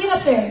 you'll learn them, get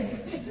up there.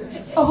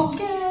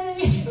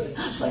 Okay.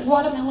 It's like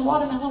watermelon,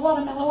 watermelon,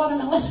 watermelon,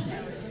 watermelon.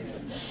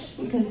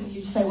 Because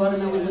you say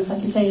watermelon, it looks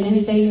like you're saying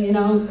anything, you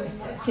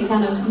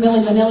kind of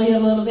Milli Vanilli a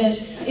little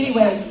bit.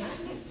 Anyway,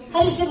 I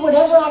I just did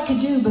whatever I could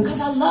do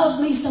because I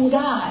love me some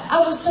God.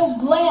 I was so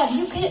glad.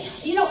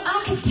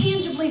 I could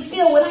tangibly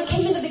feel when I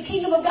came into the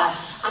kingdom of God,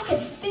 I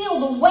could feel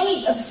the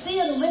weight of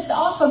sin lift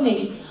off of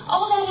me.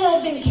 All that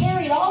had been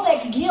carried, all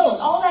that guilt,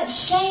 all that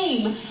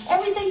shame,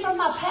 everything from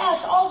my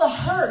past, all the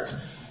hurt,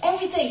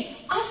 everything.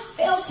 I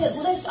felt it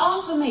lift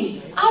off of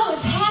me. I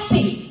was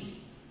happy.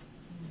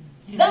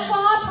 That's why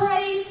I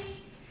praise.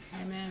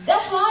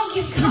 That's why I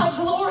give God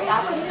glory.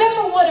 I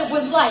remember what it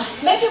was like.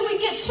 Maybe we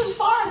get too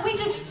far and we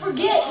just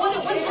forget what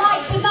it was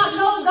like to not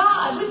know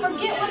God. We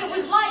forget what it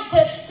was like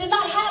to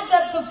not have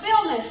that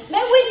fulfillment.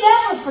 May we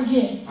never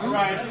forget. All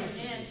right.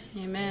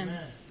 Amen.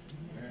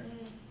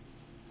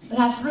 But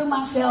I threw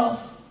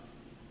myself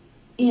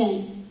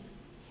in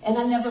and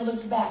I never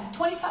looked back.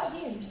 25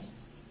 years.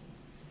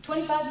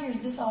 25 years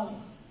this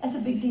August. That's a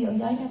big deal.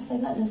 Y'all ain't have to say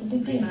nothing. It's a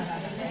big deal.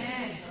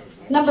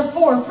 Number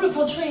 4, a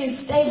fruitful tree is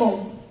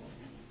stable.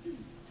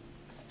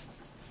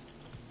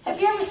 Have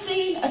you ever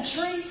seen a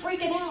tree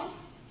freaking out?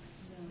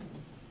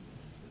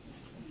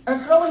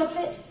 Or throwing a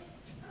fit?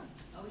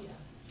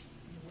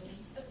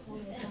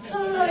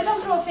 No, it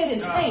don't throw a fit,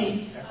 it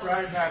stands. That's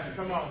right, Pastor.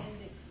 Come on.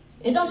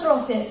 It don't throw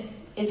a fit,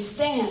 it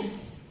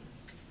stands.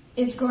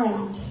 It's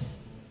ground.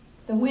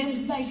 The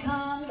winds may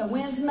come, the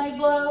winds may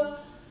blow,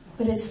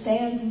 but it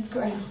stands its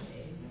ground.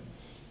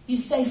 You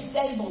stay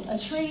stable. A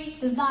tree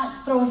does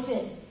not throw a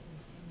fit.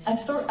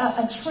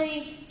 A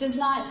tree does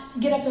not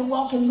get up and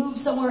walk and move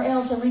somewhere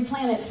else and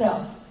replant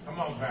itself. Come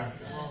on,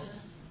 Pastor. Come on.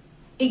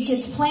 It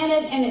gets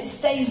planted and it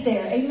stays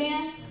there.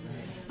 Amen?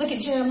 Look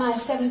at Jeremiah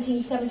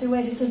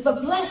 17:7-8. It says,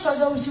 "But blessed are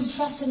those who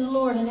trust in the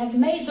Lord and have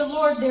made the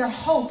Lord their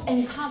hope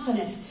and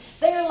confidence.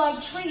 They are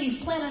like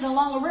trees planted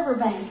along a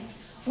riverbank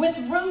with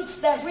roots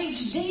that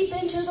reach deep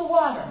into the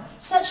water.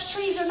 Such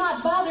trees are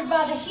not bothered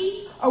by the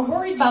heat or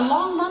worried by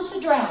long months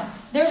of drought.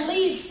 Their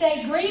leaves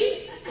stay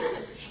green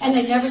and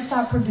they never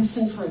stop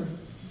producing fruit."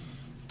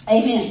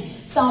 Amen.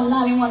 Psalm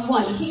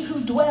 91:1. "He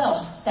who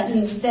dwells," that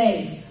means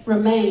stays,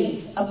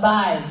 remains,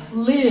 abides,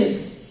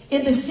 lives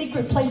in the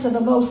secret place of the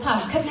Most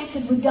High,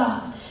 connected with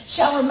God,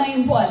 shall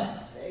remain what?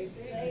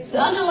 So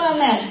underline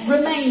that.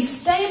 Remain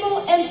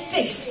stable and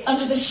fixed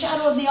under the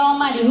shadow of the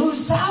Almighty,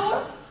 whose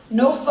power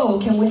no foe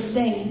can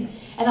withstand.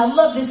 And I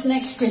love this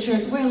next scripture.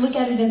 We're going to look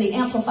at it in the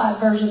Amplified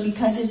version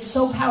because it's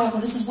so powerful.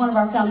 This is one of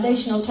our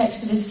foundational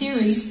texts for this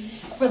series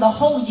for the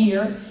whole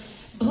year.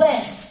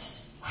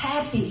 Blessed,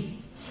 happy,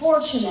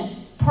 fortunate,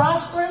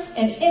 prosperous,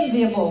 and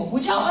enviable.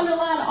 Would y'all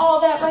underline all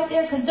that right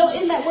there? Because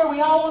isn't that where we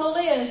all want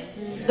to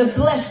live? The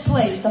blessed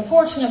place, the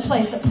fortunate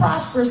place, the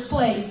prosperous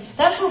place.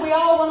 That's where we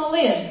all want to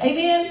live.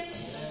 Amen?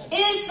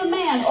 Is the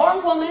man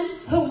or woman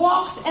who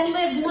walks and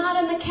lives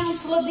not in the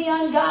counsel of the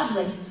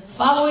ungodly,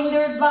 following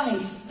their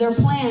advice, their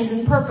plans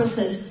and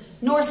purposes,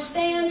 nor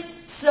stands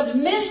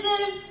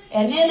submissive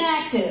and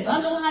inactive.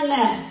 Underline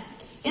that.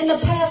 In the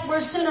path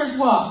where sinners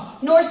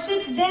walk, nor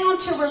sits down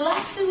to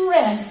relax and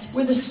rest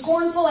where the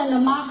scornful and the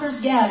mockers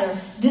gather,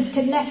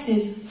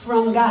 disconnected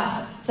from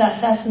God. So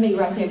that's me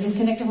right there,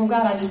 disconnected from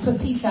God. I just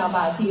put peace out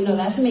by, so you know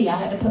that's me. I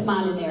had to put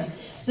mine in there.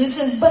 This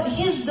says, "But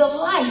his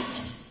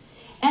delight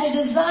and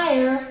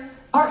desire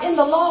are in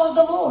the law of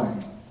the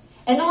Lord.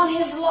 And on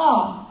his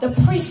law, the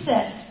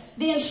precepts,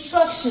 the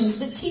instructions,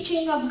 the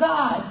teaching of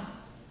God,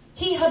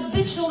 he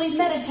habitually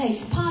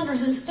meditates,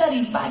 ponders, and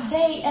studies by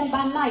day and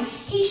by night.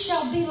 He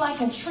shall be like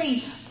a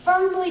tree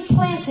firmly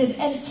planted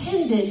and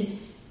tended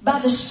by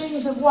the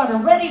streams of water,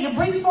 ready to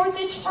bring forth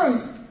its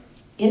fruit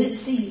in its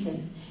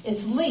season.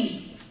 Its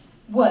leaf,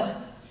 what?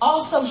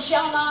 Also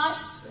shall not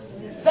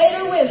fade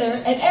or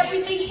wither, and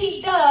everything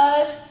he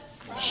does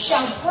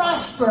shall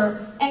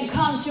prosper and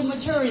come to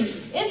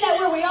maturity." Isn't that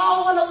where we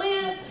all want to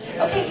live?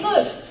 Okay,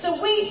 look. So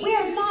we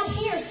are not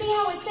here. See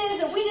how it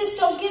says that we just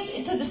don't get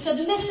into the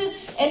submissive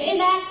and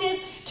inactive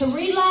to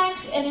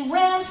relax and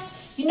rest,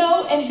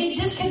 and be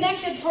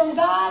disconnected from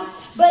God.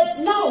 But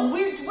no,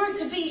 we're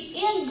to be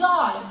in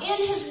God,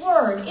 in his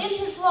word, in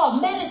his law,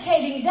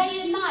 meditating day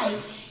and night.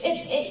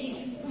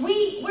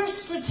 We're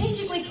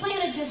strategically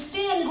planted to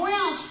stand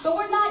ground, but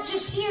we're not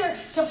just here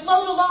to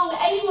float along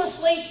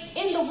aimlessly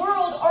in the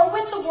world or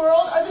with the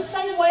world or the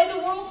same way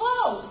the world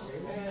flows.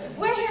 Amen.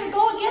 We're here to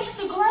go against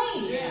the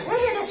grain. Yeah. We're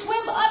here to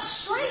swim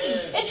upstream.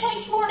 It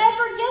takes more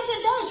effort. Yes,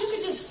 it does. You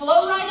could just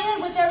flow right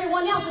in with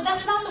everyone else, but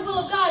that's not the will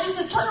of God. It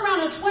says turn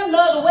around and swim the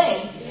other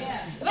way. Yeah.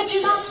 But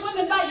you're not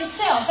swimming by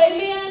yourself.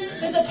 Amen.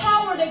 There's a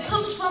power that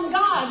comes from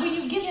God when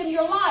you give him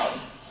your life.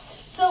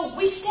 So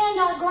we stand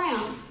our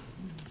ground.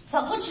 So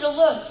I want you to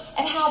look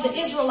at how the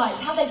Israelites,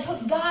 how they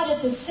put God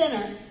at the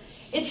center.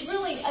 It's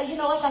really,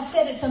 like I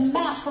said, it's a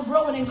map for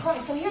growing in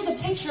Christ. So here's a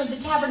picture of the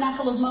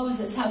tabernacle of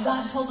Moses, how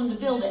God told him to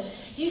build it.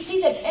 Do you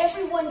see that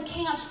everyone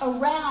camped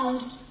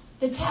around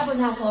the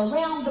tabernacle,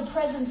 around the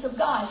presence of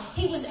God?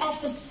 He was at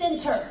the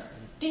center.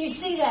 Do you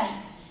see that?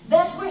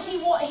 That's where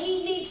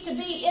he needs to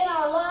be in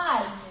our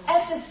lives,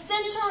 at the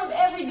center of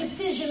every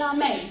decision I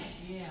make.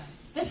 Yeah.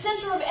 The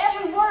center of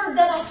every word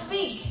that I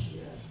speak.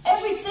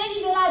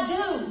 Everything that I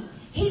do.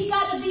 He's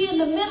got to be in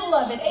the middle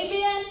of it.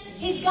 Amen?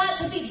 He's got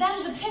to be. That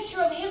is a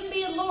picture of him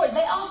being Lord.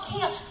 They all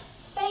camped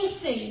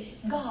facing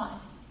God.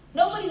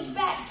 Nobody's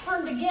back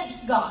turned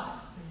against God.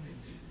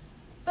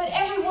 But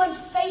everyone's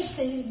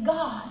facing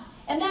God.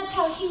 And that's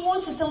how He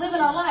wants us to live in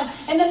our lives.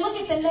 And then look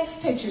at the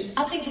next picture.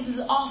 I think this is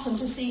awesome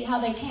to see how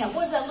they camp.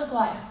 What does that look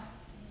like?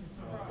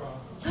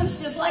 Looks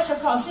just like a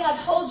cross. See, I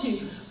told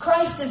you,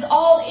 Christ is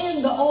all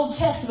in the Old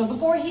Testament.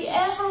 Before He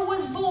ever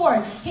was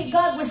born,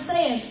 God was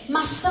saying,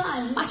 my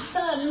son, my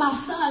son, my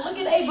son. Look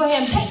at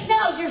Abraham. Take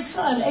now your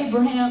son,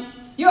 Abraham.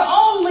 Your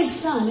only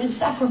son is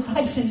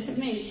sacrificing to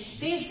me.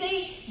 Do you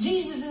see?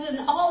 Jesus is in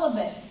all of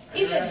it.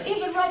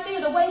 Even right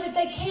there, the way that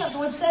they camped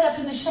was set up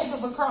in the shape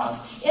of a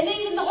cross. And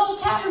even the whole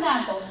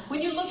tabernacle,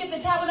 when you look at the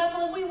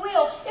tabernacle, and we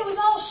will, it was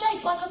all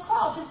shaped like a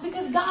cross. It's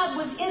because God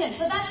was in it.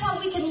 So that's how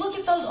we can look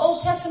at those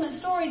Old Testament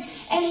stories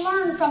and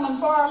learn from them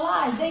for our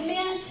lives.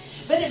 Amen?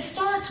 But it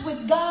starts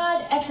with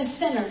God at the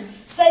center.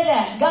 Say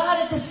that. God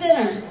at the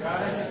center.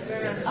 God at the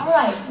center. All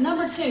right.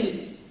 Number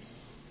 2.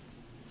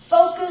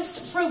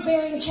 Focused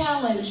fruit-bearing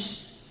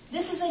challenge.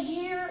 This is a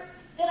year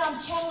that I'm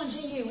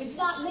challenging you. It's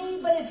not me,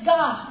 but it's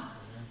God.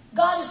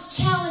 God is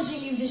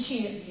challenging you this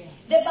year.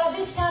 That by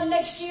this time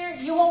next year,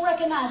 you won't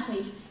recognize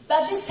me.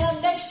 By this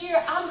time next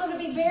year, I'm going to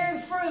be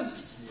bearing fruit.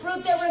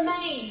 Fruit that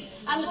remains.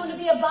 I'm going to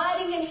be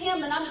abiding in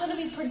Him, and I'm going to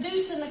be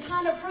producing the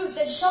kind of fruit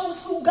that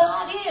shows who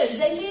God is.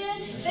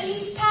 Amen? That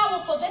He's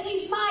powerful, that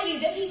He's mighty,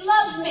 that He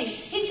loves me.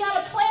 He's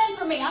got a plan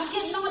for me. I'm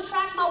getting on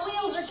track. My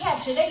wheels are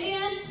catching.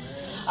 Amen?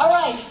 All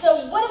right,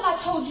 so what if I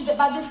told you that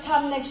by this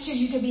time next year,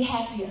 you could be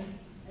happier?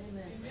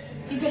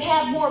 You could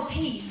have more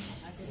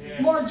peace,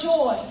 more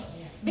joy,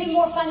 be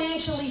more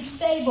financially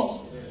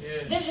stable.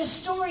 There's a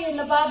story in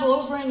the Bible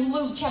over in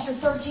Luke chapter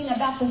 13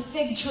 about the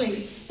fig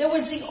tree. There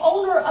was the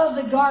owner of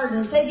the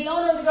garden. Say the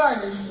owner of the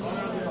garden.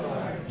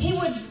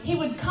 He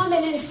would come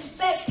and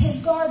inspect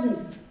his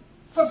garden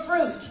for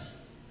fruit.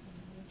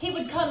 He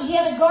would come. He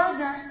had a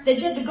gardener that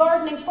did the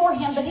gardening for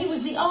him, but he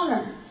was the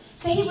owner.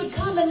 So he would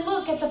come and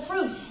look at the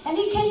fruit. And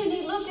he came and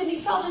he looked and he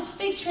saw this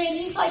fig tree and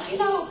he's like,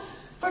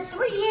 for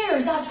 3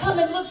 years I've come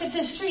and looked at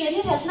this tree and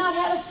it has not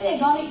had a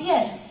fig on it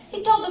yet.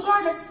 He told the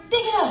gardener,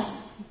 dig it up.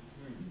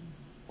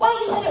 Why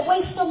do you let it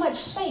waste so much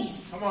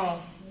space? Come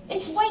on.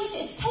 It's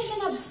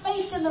taking up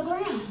space in the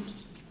ground.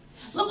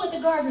 Look what the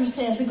gardener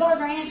says. The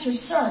gardener answered,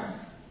 sir,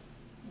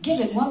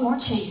 give it one more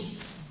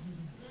chance.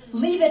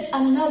 Leave it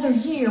another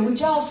year. Would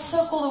y'all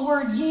circle the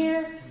word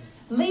year?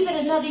 Leave it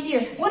another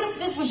year. What if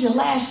this was your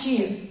last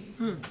year?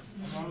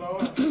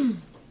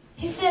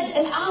 He said,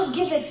 and I'll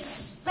give it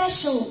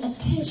special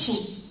attention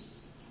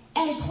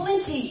and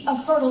plenty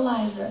of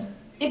fertilizer.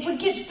 If we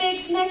get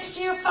figs next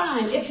year,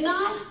 fine. If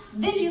not,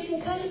 then you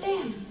can cut it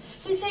down.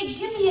 So he said,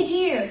 give me a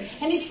year.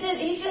 And he says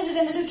it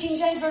in the New King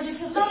James Version. He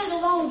says, let it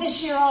alone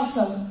this year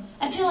also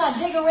until I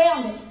dig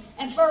around it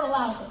and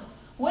fertilize it.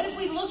 What if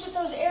we looked at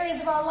those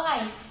areas of our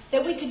life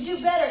that we could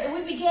do better and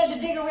we began to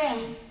dig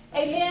around?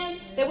 Amen?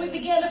 That we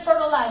began to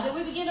fertilize, that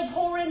we began to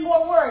pour in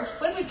more word.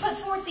 When we put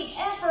forth the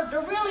effort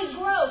to really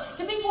grow,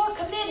 to be more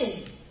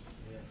committed.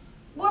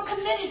 More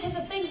committed to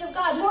the things of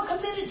God. More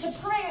committed to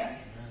prayer.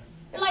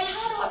 You're like,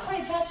 how do I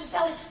pray, Pastor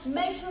Sally?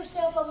 Make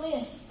yourself a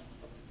list.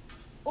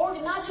 Or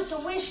not just a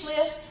wish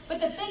list,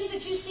 but the things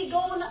that you see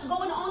going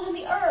on in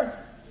the earth.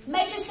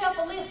 Make yourself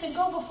a list and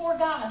go before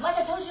God. Like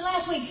I told you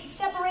last week,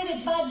 separate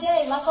it by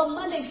day. Like on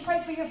Mondays,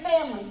 pray for your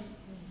family.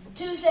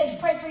 Tuesdays,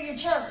 pray for your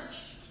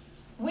church.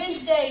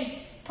 Wednesdays,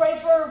 pray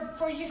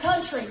for your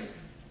country.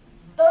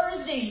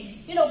 Thursdays,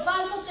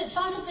 find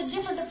something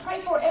different to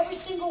pray for every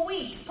single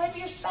week. Pray for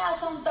your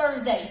spouse on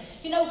Thursdays.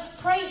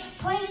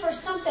 Pray for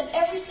something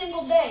every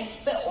single day.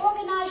 But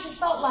organize your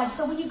thought life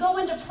so when you go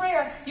into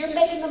prayer, you're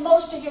making the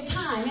most of your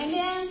time.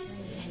 Amen?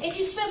 If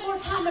you spend more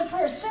time in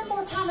prayer, spend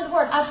more time in the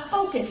Word. I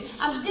focus.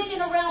 I'm digging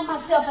around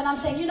myself and I'm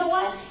saying, you know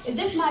what?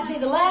 This might be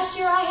the last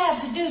year I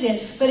have to do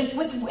this. But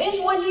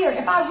in 1 year,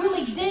 if I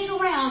really dig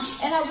around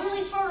and I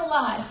really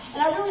fertilize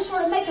and I really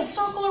sort of make a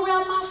circle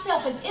around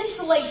myself and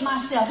insulate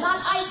myself,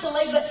 not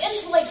isolate, but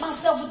insulate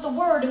myself with the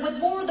Word and with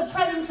more of the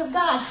presence of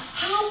God,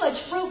 how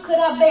much fruit could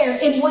I bear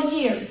in 1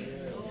 year?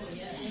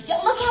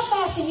 Look how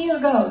fast a year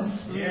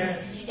goes. Yeah.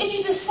 If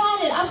you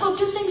decided I'm going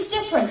to do things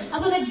different,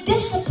 I'm going to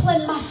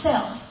discipline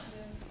myself.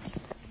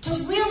 To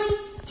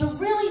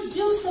really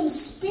do some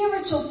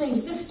spiritual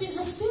things. The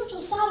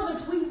spiritual side of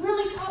us, we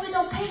really probably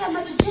don't pay that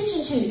much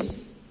attention to.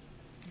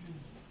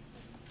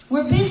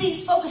 We're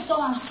busy focused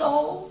on our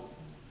soul,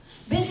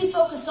 busy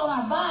focused on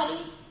our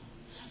body,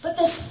 but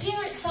the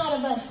spirit side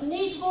of us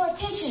needs more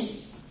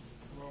attention.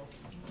 Come on.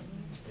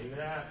 Dig it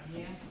out.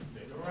 Yeah.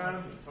 Dig around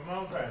it. Come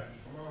on, Pastor.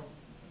 Come on.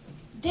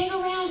 Dig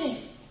around it.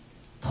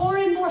 Pour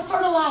in more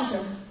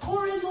fertilizer.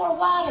 Pour in more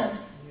water.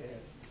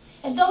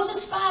 And don't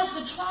despise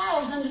the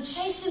trials and the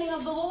chastening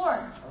of the Lord.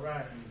 All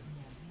right.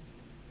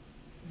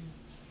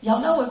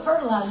 Y'all know what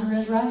fertilizer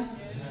is, right?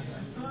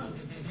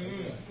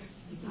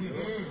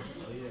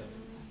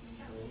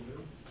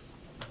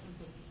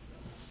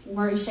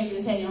 Murray's shaking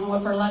his head. You don't know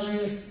what fertilizer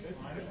is?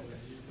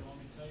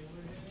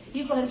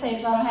 You go ahead and say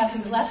it so I don't have to,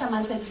 because last time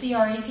I said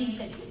CREP, he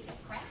said, it's a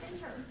crap in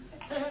turn.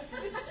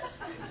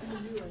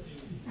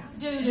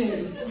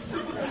 Doo-doo.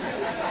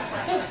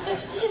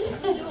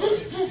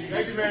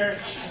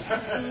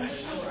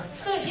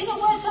 So, you know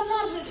what?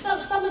 Sometimes it's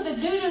some of the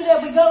doo-doo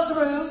that we go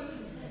through.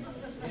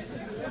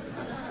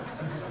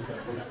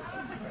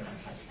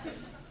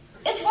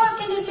 It's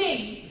working in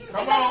me. It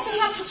makes me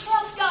have to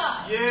trust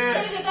God.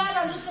 Yeah. Either that or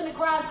I'm just going to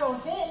cry and throw a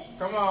fit.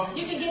 Come on.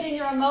 You can get in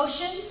your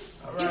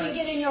emotions. All right. You can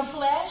get in your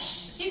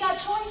flesh. You got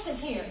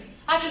choices here.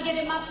 I can get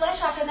in my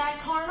flesh. I can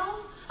act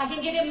carnal. I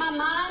can get in my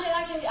mind and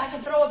I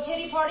can throw a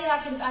pity party. I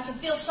can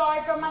feel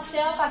sorry for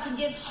myself. I can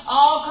get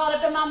all caught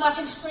up in my mind. I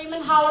can scream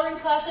and holler and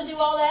cuss and do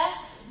all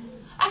that.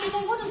 I can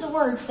say, what does the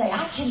word say?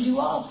 I can do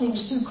all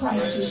things through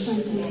Christ who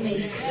strengthens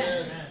me.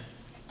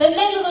 The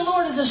name of the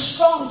Lord is a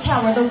strong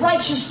tower. The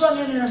righteous run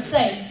in and are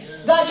safe.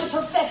 God, you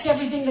perfect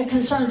everything that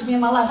concerns me in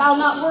my life. I'll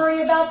not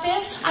worry about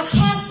this. I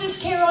cast this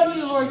care on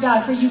you, Lord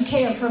God, for you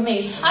care for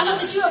me. I know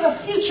that you have a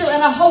future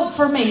and a hope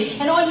for me.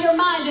 And on your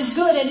mind is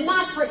good and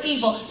not for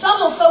evil. So I'm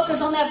going to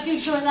focus on that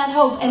future and that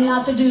hope and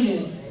not the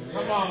doo-doo.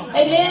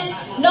 Amen?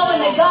 Knowing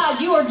that God,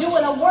 you are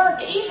doing a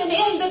work even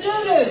in the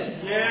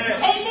doo-doo. Yeah.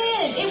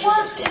 Amen. It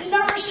works. It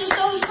nourishes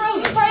those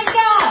roots. Praise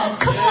God.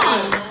 Come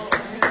on.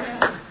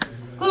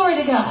 Glory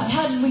to God.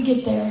 How did we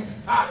get there?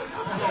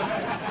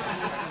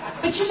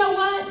 But you know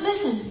what?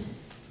 Listen.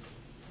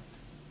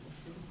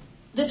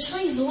 The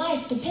tree's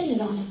life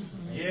depended on it.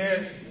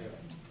 Yes.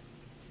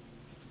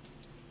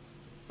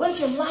 What if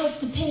your life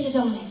depended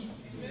on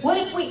it? What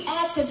if we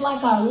acted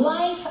like our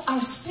life,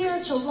 our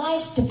spiritual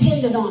life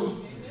depended on it?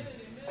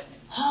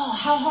 Oh,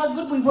 how hard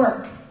would we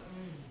work?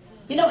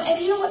 You know, and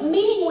you know what?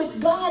 Meeting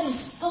with God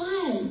is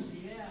fun.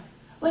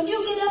 When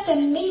you get up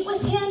and meet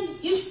with Him,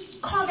 you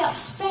carve out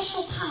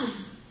special time.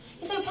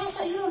 You say,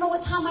 Pastor, you don't know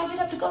what time I get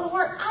up to go to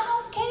work. I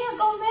don't care.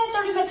 Go to bed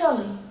 30 minutes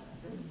early.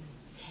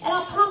 And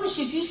I promise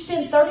you, if you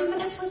spend 30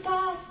 minutes with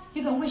God,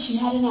 you're going to wish you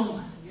had an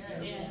hour.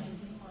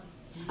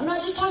 I'm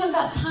not just talking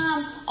about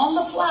time on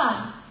the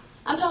fly.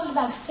 I'm talking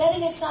about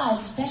setting aside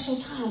special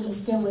time to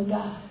spend with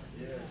God.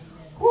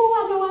 Woo,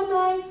 I know I'm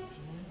right.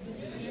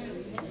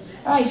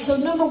 All right, so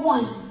number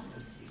 1,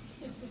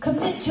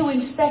 commit to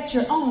inspect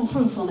your own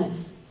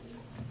fruitfulness.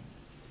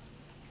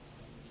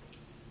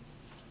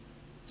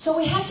 So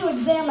we have to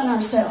examine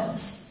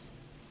ourselves.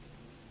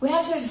 We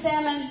have to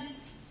examine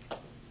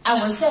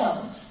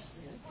ourselves.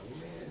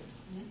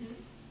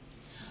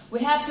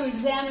 We have to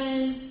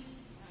examine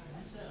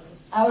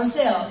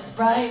ourselves,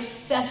 right?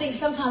 See, I think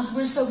sometimes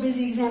we're so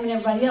busy examining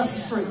everybody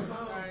else's fruit,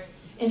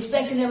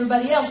 inspecting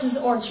everybody else's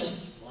orchard.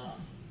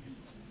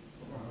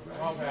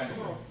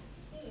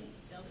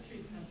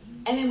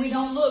 And then we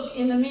don't look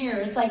in the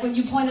mirror. It's like when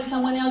you point at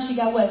someone else, you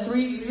got what,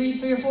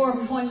 three or four of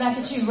them pointing back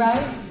at you,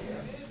 right?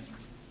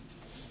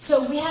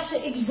 So we have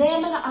to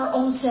examine our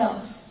own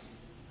selves.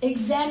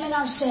 Examine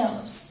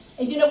ourselves.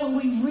 And you know, when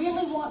we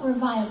really want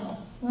revival,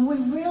 when we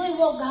really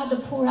want God to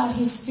pour out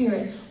His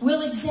Spirit,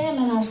 we'll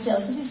examine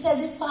ourselves. Because He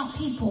says, if my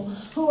people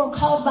who are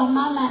called by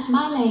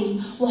my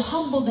name will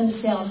humble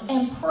themselves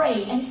and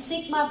pray and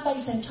seek my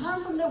face and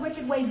turn from their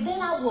wicked ways,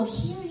 then I will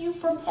hear you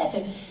from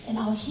heaven and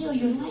I'll heal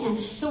your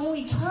land. So when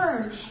we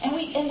turn and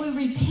we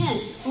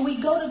repent, when we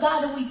go to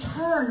God and we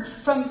turn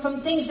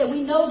from things that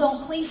we know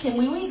don't please Him,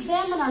 when we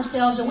examine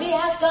ourselves and we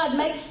ask God,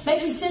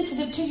 make me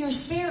sensitive to your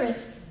Spirit,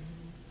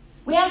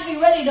 we have to be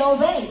ready to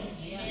obey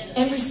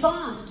and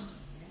respond.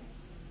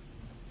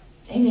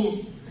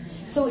 Amen.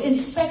 So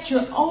inspect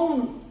your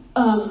own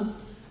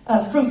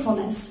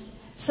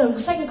fruitfulness. So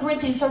 2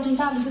 Corinthians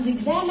 13:5, it says,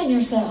 examine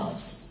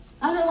yourselves.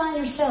 Underline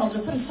yourselves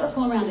or put a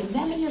circle around it.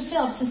 Examine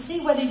yourselves to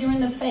see whether you're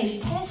in the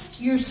faith. Test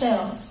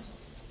yourselves.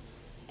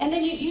 And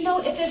then you know,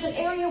 if there's an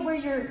area where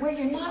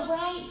you're not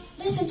right,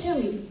 listen to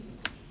me.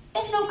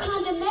 It's no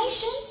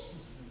condemnation.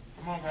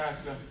 Come on,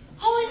 Pastor.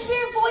 Holy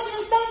Spirit points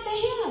us back to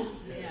Him.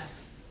 Yeah.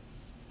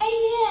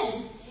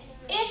 Amen.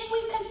 If we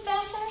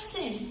confess our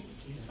sins,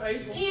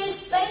 He is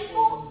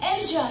faithful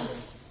and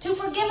just to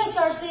forgive us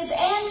our sins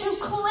and to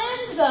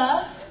cleanse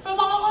us from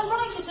all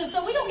unrighteousness.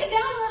 So we don't get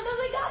down on ourselves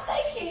and say, God,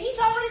 thank you. He's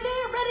already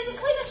there, ready to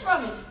clean us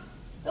from it.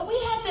 But we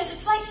have to,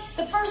 it's like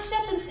the first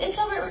step in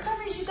Celebrate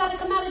Recovery is you've got to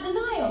come out of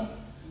denial.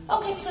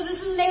 Okay, so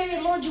this is an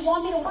area, Lord, you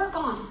want me to work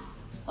on.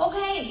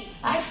 Okay,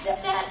 I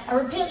accept that. I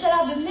repent that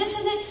I've been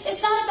missing it.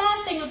 It's not a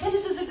bad thing.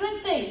 Repentance is a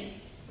good thing.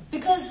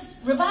 Because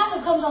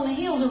revival comes on the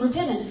heels of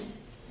repentance.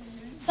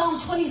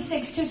 Psalm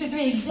 26,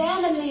 2-3,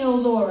 examine me, O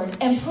Lord,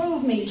 and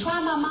prove me. Try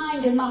my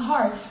mind and my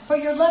heart, for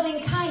your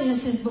loving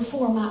kindness is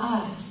before my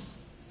eyes.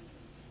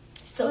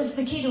 So it's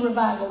the key to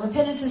revival.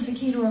 Repentance is the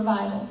key to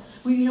revival.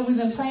 We've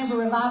been praying for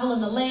revival in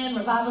the land,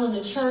 revival in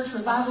the church,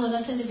 revival in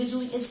us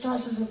individually. It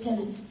starts with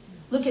repentance.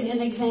 Looking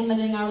and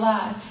examining our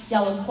lives.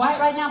 Y'all are quiet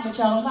right now, but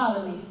y'all don't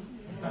bother me.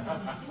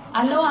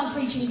 I know I'm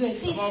preaching good.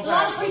 See, a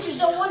lot of preachers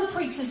don't want to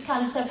preach this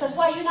kind of stuff because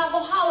why? You're not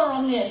going to holler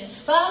on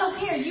this. But I don't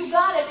care. You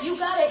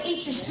gotta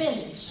eat your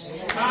spinach.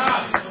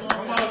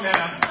 Come on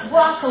now.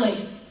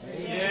 Broccoli.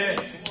 Yeah.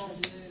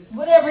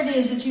 Whatever it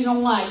is that you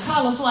don't like.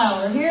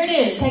 Cauliflower. Here it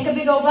is. Take a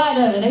big old bite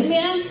of it.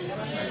 Amen?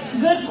 It's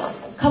good for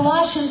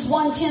Colossians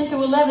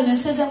 1:10-11. It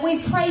says, and we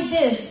pray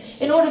this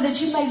in order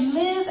that you may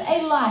live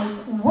a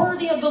life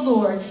worthy of the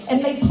Lord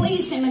and may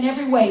please Him in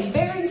every way,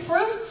 bearing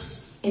fruit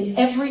in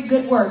every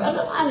good work.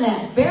 Underline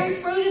that. Bearing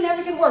fruit in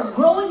every good work.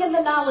 Growing in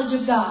the knowledge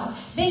of God.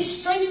 Being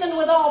strengthened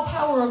with all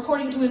power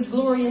according to his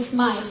glorious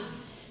might.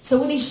 So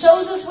when he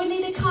shows us we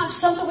need to conquer,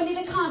 something we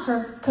need to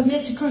conquer,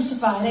 commit to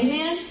crucify it.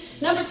 Amen?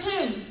 Number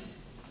 2,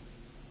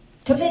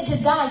 commit to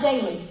die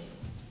daily.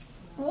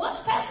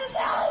 What, Pastor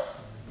Sally?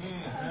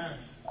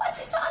 What's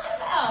he talking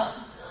about?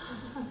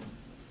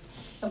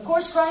 Of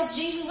course, Christ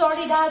Jesus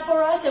already died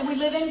for us and we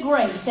live in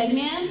grace.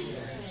 Amen?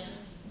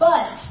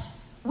 But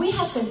we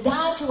have to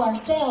die to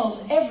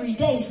ourselves every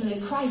day so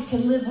that Christ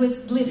can live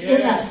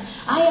in us.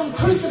 I am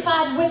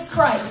crucified with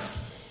Christ.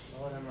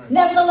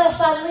 Nevertheless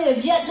I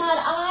live, yet not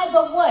I,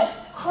 but what?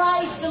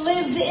 Christ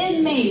lives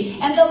in me.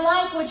 And the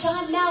life which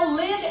I now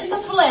live in the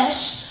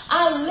flesh,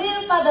 I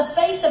live by the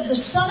faith of the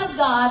Son of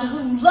God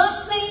who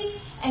loved me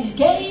and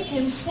gave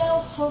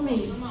himself for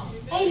me.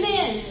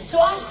 Amen. So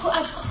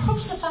I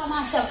crucify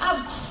myself.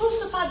 I'm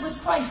crucified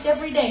with Christ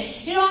every day.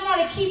 You know, I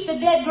gotta keep the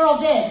dead girl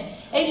dead.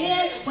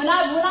 Amen. When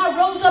I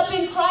rose up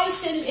in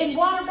Christ in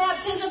water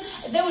baptism,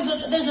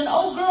 there's an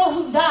old girl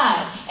who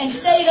died and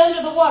stayed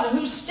under the water,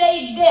 who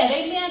stayed dead.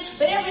 Amen.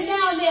 But every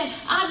now and then,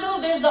 I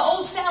know there's the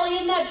old Sally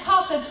in that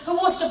coffin who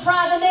wants to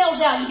pry the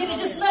nails out and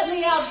just let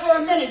me out for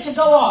a minute to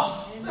go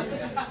off.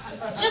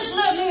 Just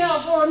let me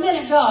out for a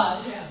minute,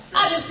 God.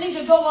 I just need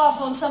to go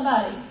off on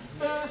somebody.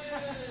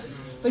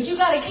 But you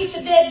gotta keep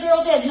the dead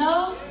girl dead.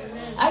 No.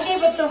 I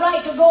gave up the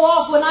right to go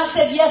off when I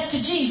said yes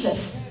to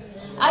Jesus.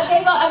 I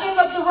gave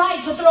up the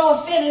right to throw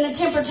a fit and a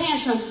temper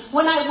tantrum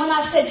when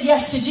I said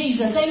yes to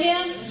Jesus.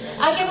 Amen.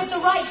 I gave up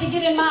the right to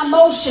get in my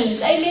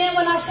emotions. Amen.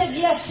 When I said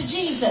yes to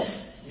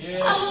Jesus.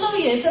 Yeah.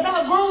 Hallelujah. It's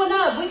about growing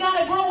up. We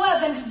gotta grow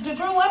up, and to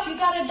grow up you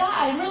gotta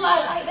die and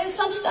realize there's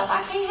some stuff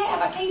I can't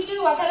have, I can't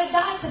do. I gotta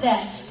die to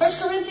that. 1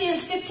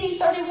 Corinthians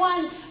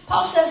 15:31,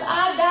 Paul says,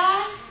 I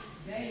die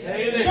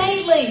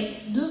daily.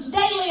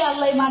 Daily I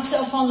lay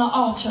myself on the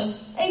altar.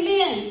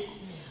 Amen.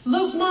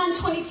 Luke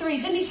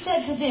 9:23, then he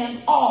said to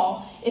them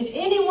all, if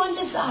anyone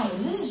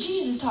desires, this is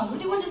Jesus talking,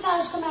 if anyone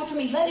desires to come after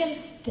me, let him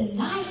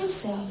deny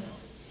himself,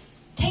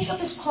 take up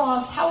his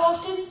cross, how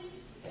often?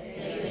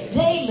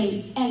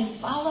 Daily, and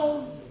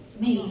follow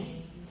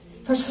me.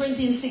 1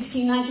 Corinthians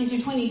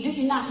 16:19-20, do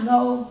you not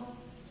know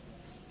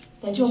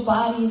that your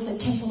body is the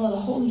temple of the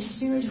Holy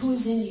Spirit who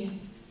is in you,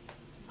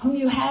 whom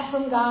you have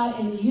from God,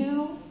 and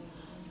you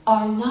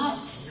are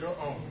not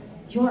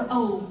your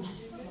own.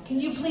 Can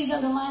you please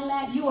underline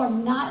that? You are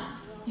not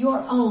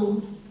your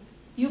own.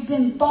 You've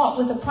been bought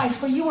with a price,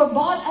 for you were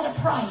bought at a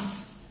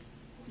price.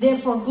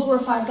 Therefore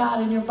glorify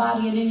God in your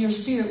body and in your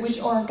spirit, which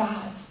are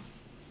God's.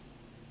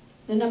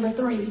 Then number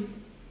 3.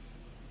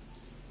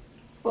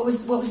 What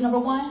was number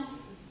 1?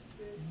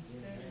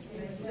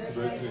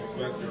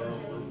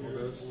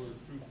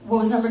 What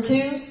was number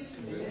 2?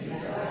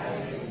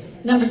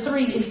 Number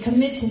 3 is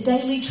commit to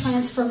daily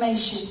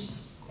transformation.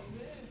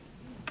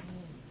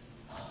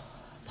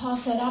 Paul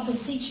said, I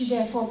beseech you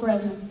therefore,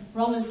 brethren,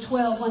 Romans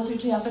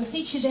 12:1-2, I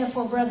beseech you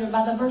therefore, brethren,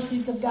 by the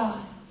mercies of God,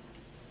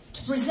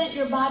 to present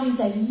your bodies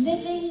a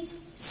living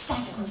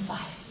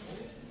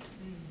sacrifice,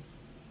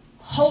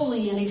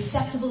 holy and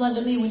acceptable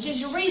unto me, which is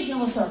your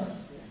reasonable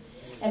service.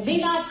 And be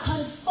not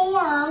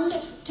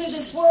conformed to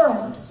this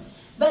world,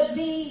 but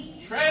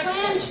be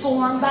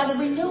transformed by the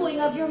renewing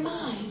of your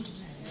mind.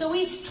 So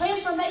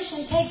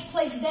transformation takes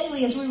place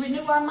daily as we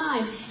renew our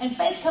minds. And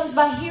faith comes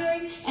by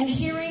hearing and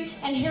hearing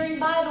and hearing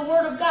by the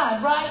word of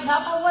God, right?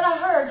 Not by what I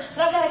heard,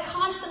 but I've got to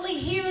constantly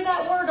hear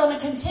that word on a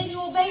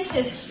continual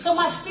basis so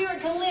my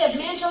spirit can live.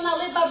 Man shall not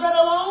live by bread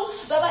alone,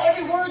 but by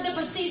every word that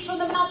proceeds from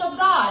the mouth of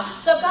God.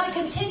 So I've got to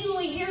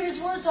continually hear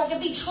his word so I can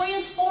be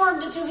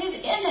transformed into his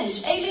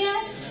image.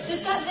 Amen?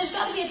 There's got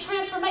to be a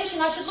transformation.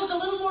 I should look a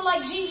little more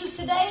like Jesus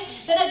today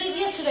than I did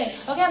yesterday.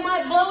 Okay, I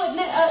might blow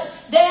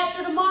it day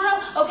after tomorrow.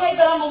 Okay,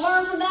 but I'm going to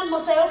learn from that. I'm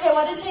going to say, okay,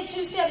 well, I didn't take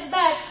 2 steps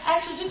back. I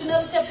actually took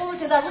another step forward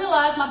because I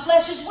realized my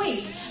flesh is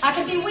weak. I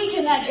can be weak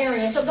in that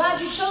area. So God,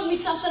 you showed me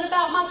something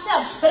about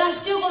myself, but I'm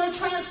still going to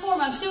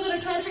transform. I'm still going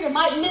to transfer. You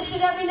might miss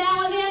it every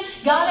now and then.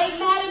 God ain't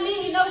mad at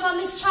me. He knows I'm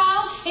his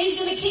child. He's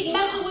going to keep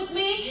messing with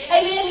me.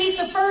 Amen. He's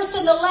the first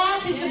and the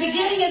last. He's the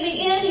beginning and the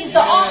end. He's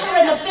the author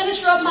and the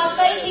finisher of my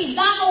faith. He's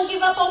not going to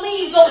give up on me.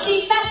 He's going to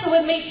keep messing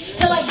with me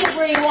till I get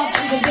where he wants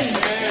me to be.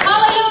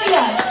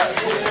 Hallelujah.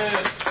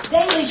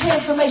 Daily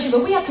transformation,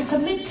 but we have to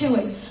commit to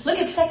it. Look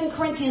at 2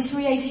 Corinthians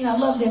 3:18. I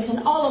love this. And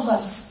all of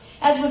us,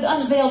 as with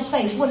unveiled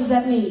face. What does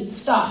that mean?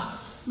 Stop.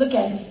 Look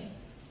at me.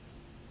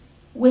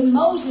 When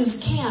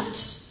Moses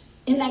camped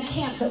in that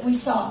camp that we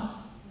saw,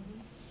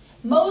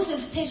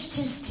 Moses pitched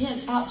his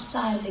tent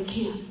outside the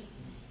camp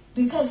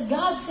because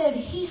God said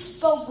he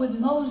spoke with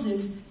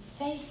Moses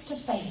face to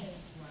face.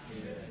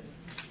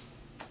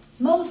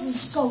 Moses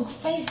spoke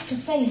face to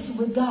face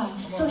with God.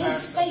 So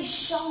his face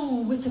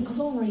shone with the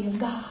glory of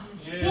God.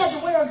 He had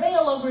to wear a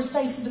veil over his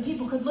face so the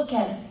people could look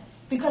at it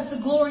because the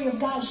glory of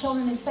God shone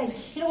in his face.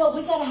 You know what?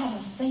 We got to have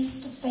a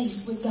face to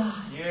face with God.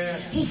 Yeah.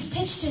 He's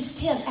pitched his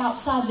tent,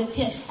 outside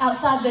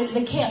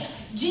the camp.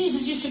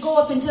 Jesus used to go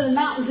up into the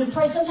mountains and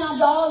pray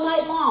sometimes all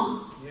night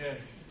long. Yeah.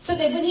 So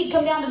that when he'd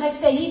come down the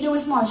next day, he knew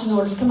his marching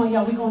orders. Come on,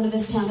 y'all, we're going to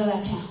this town, to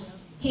that town.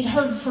 He'd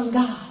heard from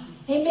God.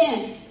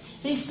 Amen.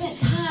 And he spent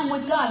time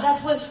with God.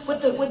 That's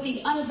with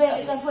the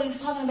unveiled, that's what he's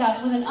talking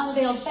about with an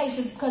unveiled face.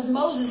 It's because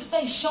Moses'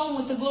 face shone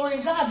with the glory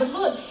of God. But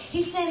look,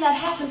 he's saying that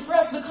happens for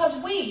us because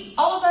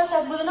all of us,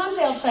 as with an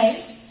unveiled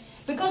face,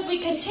 because we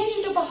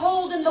continue to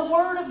behold in the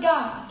Word of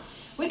God.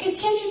 We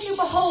continue to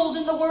behold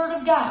in the Word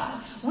of God.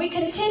 We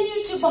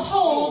continue to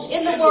behold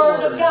in the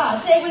Word of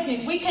God. Say it with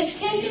me. We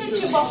continue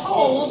to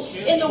behold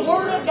in the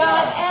Word of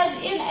God as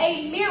in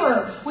a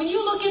mirror. When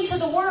you look into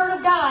the Word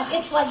of God,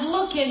 it's like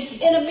looking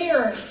in a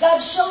mirror. God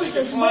shows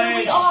us where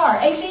we are.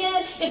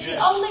 Amen. It's the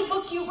only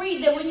book you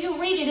read that when you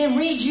read it, it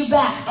reads you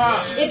back.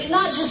 It's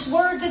not just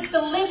words. It's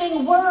the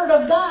living Word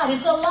of God.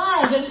 It's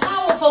alive and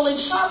powerful and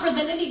sharper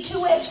than any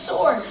two-edged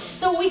sword.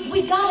 So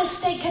we got to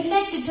stay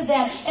connected to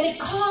that. And it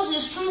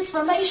causes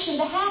transformation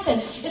to happen.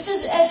 It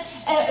says as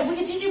we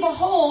continue to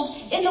behold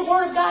in the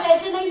Word of God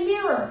as in a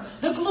mirror,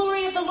 the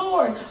glory of the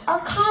Lord, are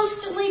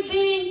constantly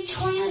being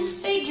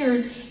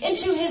transfigured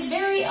into His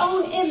very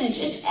own image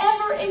in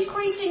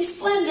ever-increasing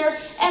splendor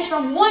and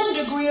from one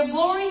degree of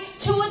glory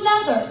to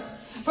another.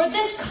 For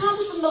this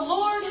comes from the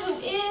Lord who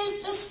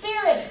is the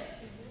Spirit.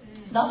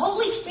 The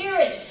Holy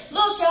Spirit.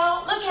 Look,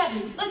 y'all. Look at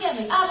me. Look at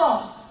me.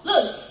 Eyeballs.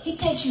 Look. He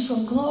takes you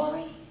from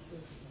glory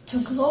to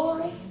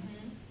glory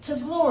to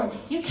glory.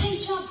 You can't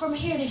jump from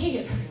here to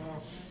here.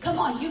 Come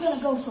on, you're going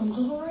to go from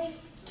glory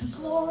to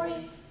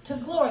glory to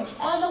glory. And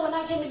I know when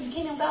I came into the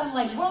kingdom of God, I'm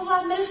like,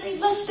 worldwide ministry,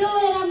 let's do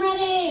it. I'm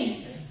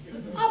ready.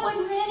 I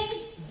wasn't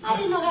ready. I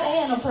didn't know how to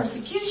handle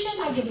persecution.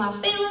 I get my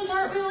feelings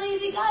hurt real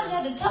easy. God's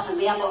had to toughen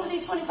me up over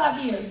these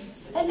 25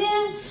 years.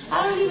 Amen.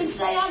 I don't even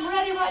say I'm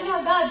ready right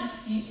now. God,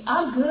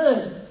 I'm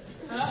good.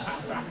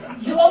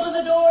 You open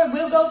the door and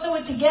we'll go through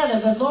it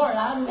together. But Lord,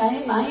 I've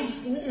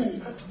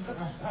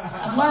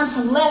learned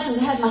some lessons.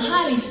 I had my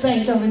hiney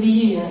spanked over the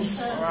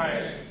years. All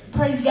right.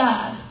 Praise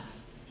God.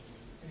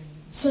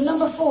 So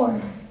number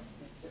 4,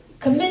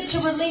 commit to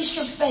release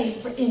your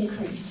faith for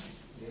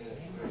increase.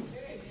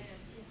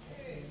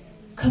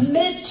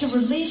 Commit to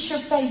release your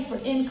faith for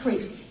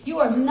increase. You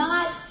are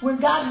not where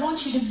God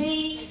wants you to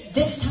be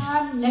this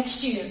time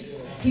next year.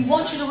 He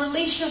wants you to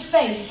release your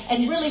faith.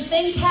 And really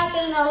things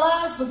happen in our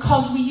lives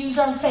because we use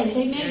our faith.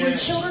 Amen. Yeah. We're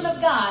children of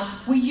God.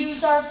 We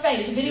use our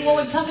faith. If anyone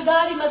would come to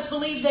God, he must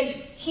believe that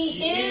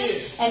He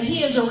is, and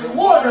He is a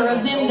rewarder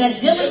of them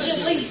that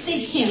diligently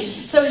seek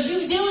Him. So as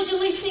you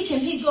diligently seek Him,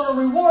 He's going to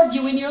reward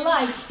you in your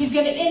life. He's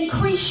going to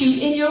increase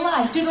you in your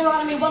life.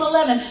 Deuteronomy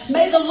 1:11.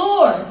 May the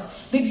Lord,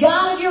 the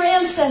God of your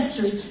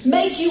ancestors,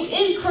 make you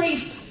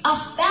increase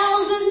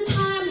 1,000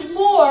 times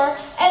more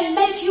and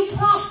make you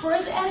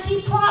prosperous as He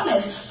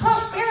promised.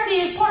 Prosperity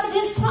is part of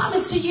His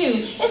promise to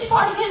you. It's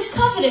part of His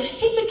covenant.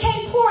 He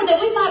became poor that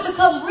we might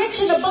become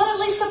rich and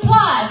abundantly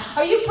supplied.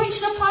 Are you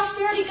preaching a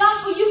prosperity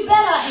gospel? You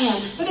bet I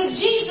am.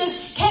 Because Jesus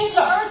came to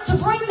earth to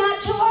bring that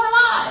to our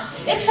lives.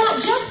 It's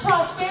not just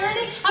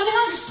prosperity. I mean,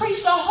 I just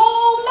preached a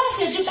whole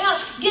message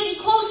about getting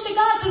close to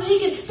God so that He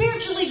can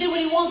spiritually do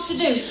what He wants to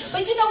do.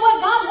 But you know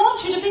what? God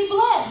wants you to be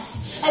blessed.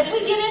 As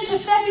we get into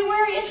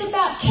February, it's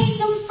about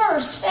Kingdom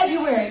First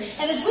February.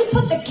 And as we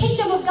put the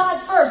kingdom of God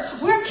first,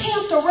 we're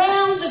camped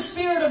around the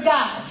Spirit of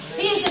God.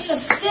 He is at the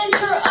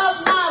center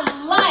of my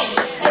life.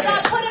 As I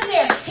put Him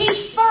there,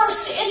 He's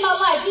first in my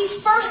life. He's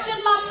first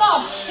in my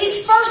thoughts.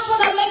 He's first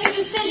when I make a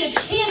decision.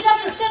 He is at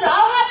the center. I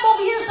don't have Him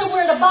over here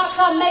somewhere in a box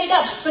I made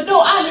up. But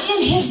no, I'm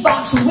in His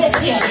box with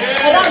Him.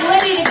 And I'm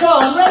ready to go.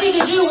 I'm ready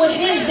to do what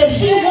it is that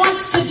He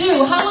wants to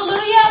do.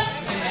 Hallelujah.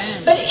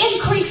 But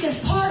increase is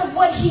part of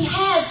what He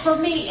has for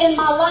me in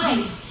my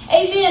life.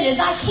 Amen. As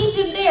I keep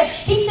Him there,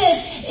 He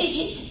says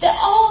that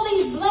all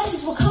these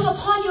blessings will come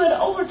upon you and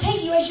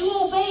overtake you as you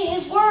obey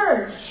His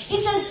word. He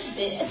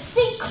says,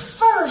 seek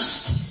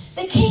first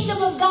the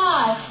kingdom of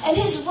God and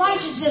His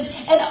righteousness,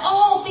 and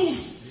all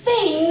these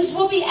things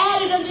will be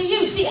added unto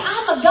you. See,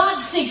 I'm a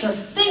God seeker.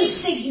 Things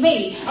seek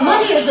me.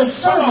 Money is a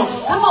servant.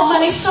 Come on,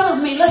 money,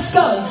 serve me. Let's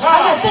go. I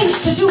got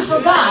things to do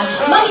for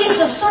God. Money is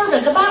a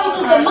servant. The Bible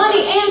says that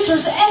money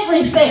answers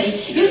everything.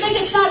 You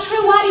think it's not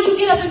true? Why do you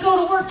get up and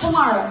go to work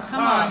tomorrow?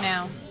 Come on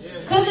now.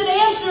 Because it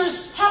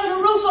answers having a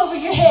roof over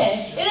your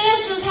head. It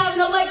answers having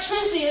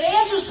electricity. It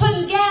answers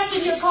putting gas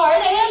in your car.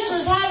 It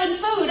answers having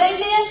food.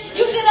 Amen?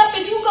 You get up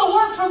and you go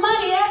work for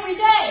money every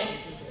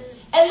day.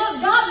 And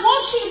look, God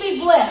wants you to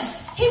be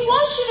blessed. He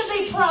wants you to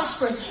be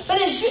prosperous.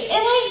 But it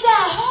ain't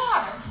that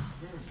hard.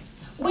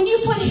 When you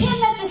put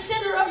Him at the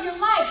center of your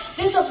life,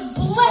 there's a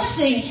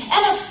blessing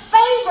and a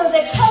favor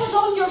that comes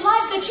on your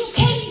life that you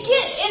can't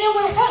get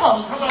anywhere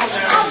else.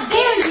 I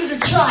dare you to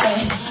try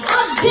it.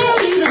 I dare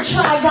you to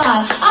try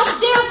God. I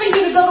dare for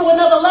you to go to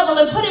another level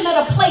and put Him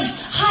at a place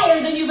higher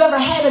than you've ever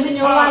had Him in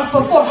your life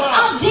before.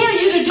 I dare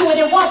you to do it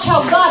and watch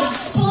how God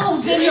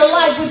explodes in your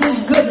life with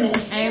His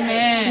goodness.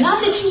 Amen.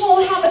 Not that you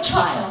won't have a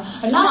trial,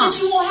 or not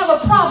that you won't have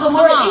a problem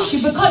or an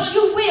issue, because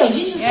you will.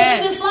 Jesus said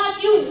in this life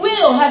you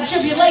will have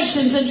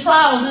tribulations and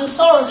trials and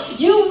sorrow.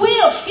 You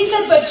will. He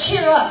said, but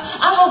cheer up.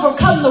 I've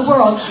overcome the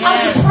world.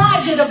 I've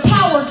deprived it of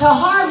power to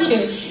harm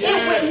you.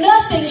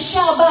 nothing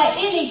shall by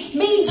any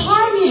means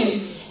harm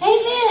you.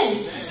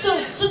 Amen. So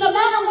no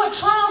matter what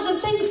trials and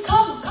things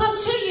come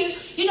to you,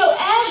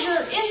 as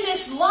you're in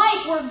this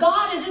life where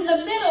God is in the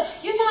middle,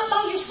 you're not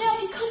by yourself.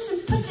 He comes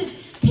and puts His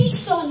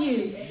peace on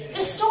you.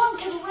 The storm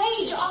can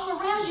rage all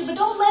around you, but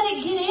don't let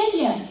it get in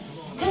you.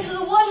 Because of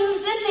the one who's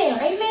in there.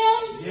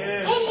 Amen?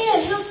 Yes.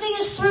 Amen. He'll see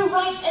us through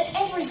right at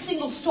every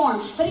single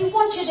storm. But He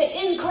wants you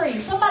to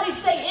increase. Somebody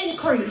say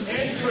increase.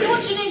 He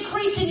wants you to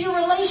increase in your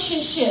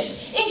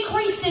relationships.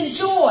 Increase in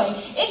joy.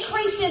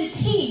 Increase in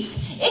peace.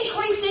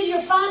 Increase in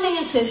your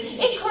finances.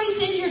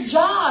 Increase in your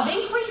job.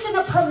 Increase in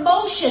a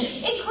promotion.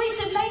 Increase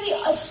in maybe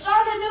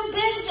start a new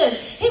business.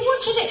 He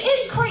wants you to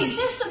increase.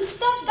 There's some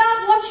stuff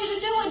God wants you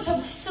to do and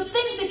some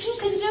things that you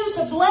can do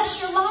to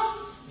bless your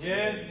life.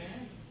 Yes.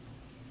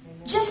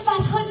 Just by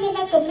putting Him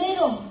at the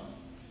middle.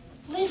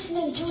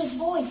 Listening to His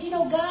voice.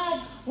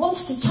 God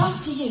wants to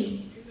talk to you.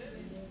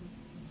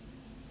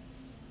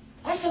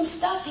 There's some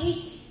stuff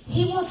He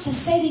wants to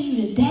say to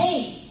you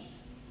today.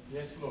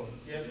 Yes, Lord.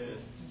 Yes, Lord.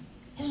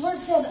 His word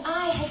says,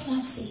 eye has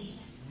not seen.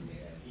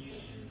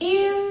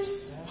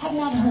 Ears have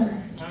not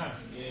heard.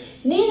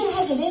 Neither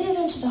has it entered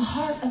into the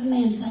heart of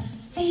man the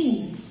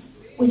things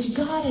which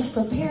God has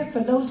prepared for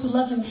those who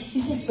love Him. He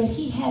says, but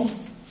He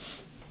has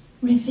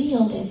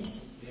revealed it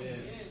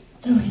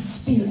through His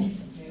Spirit.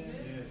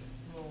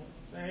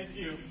 Thank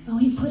you. Oh,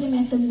 He put Him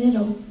at the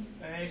middle,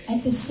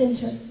 at the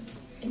center,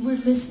 and we're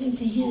listening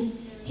to Him.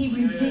 He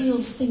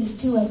reveals things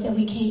to us that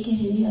we can't get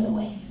any other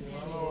way.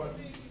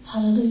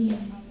 Hallelujah.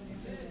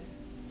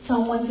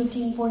 Psalm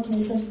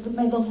 115:14 says,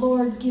 may the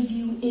Lord give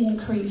you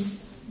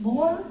increase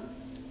more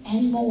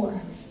and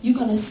more. You're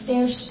going to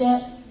stair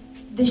step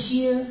this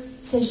year.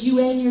 It says you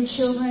and your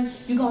children,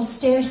 you're going to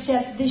stair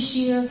step this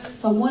year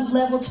from one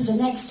level to the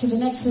next, to the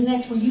next, to the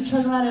next. When you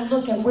turn around and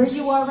look at where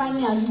you are right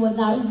now, you will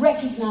not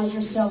recognize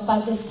yourself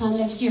by this time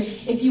next year.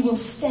 If you will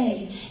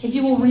stay, if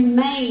you will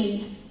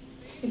remain,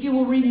 if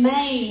you'll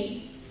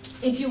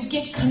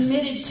get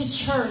committed to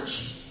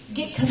church,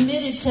 get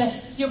committed to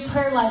your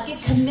prayer life.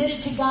 Get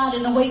committed to God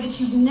in a way that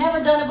you've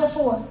never done it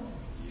before.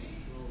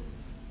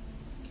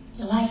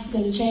 Your life's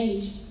going to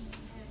change.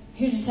 I'm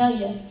here to tell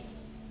you,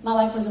 my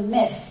life was a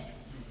mess.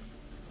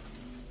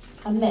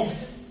 A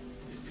mess.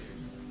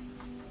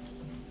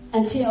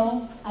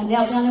 Until I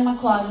knelt down in my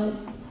closet,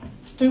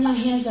 threw my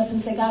hands up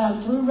and said, God, I'm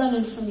through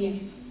running from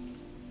you.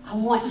 I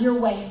want your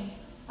way.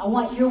 I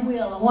want your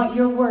will. I want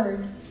your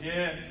word.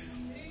 Yeah.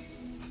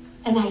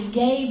 And I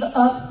gave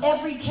up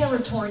every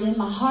territory in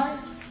my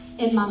heart,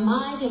 in my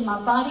mind, in my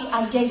body.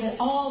 I gave it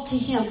all to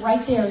Him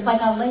right there. It's like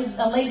I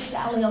laid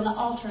Sally on the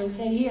altar and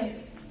said, here,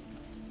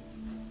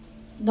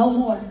 no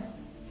more.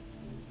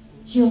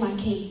 You're my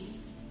king.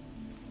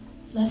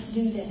 Let's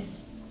do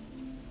this.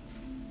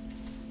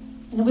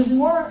 And it was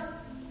more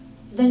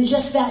than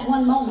just that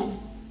one moment.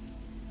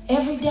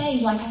 Every day,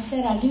 like I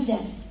said, I do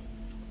that.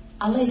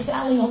 I lay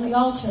Sally on the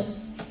altar.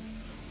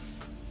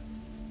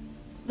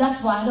 That's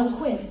why I don't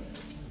quit.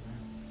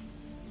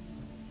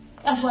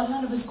 That's why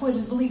none of us quit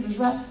as believers,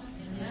 right?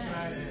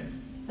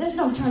 There's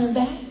no turning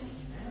back.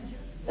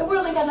 The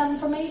world ain't got nothing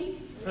for me.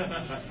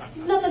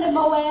 There's nothing in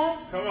Moab.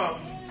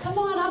 Come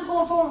on, I'm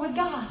going forward with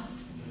God.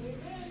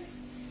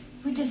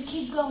 We just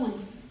keep going.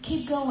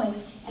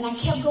 And I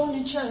kept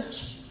going to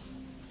church.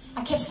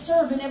 I kept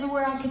serving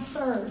everywhere I could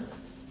serve.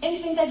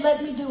 Anything they'd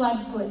let me do,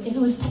 I'd quit. If it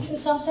was painting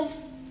something,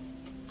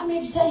 I'm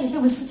here to tell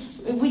you,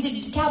 if we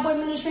did cowboy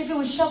ministry, if it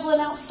was shoveling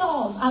out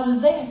stalls, I was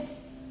there.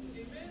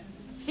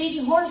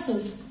 Feeding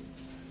horses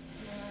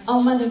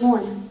on Monday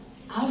morning,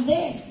 I was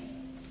there.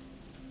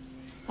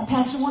 My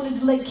pastor wanted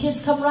to let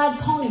kids come ride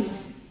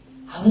ponies.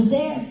 I was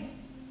there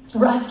to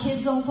ride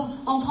kids on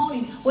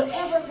ponies.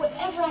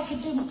 Whatever I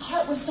could do, my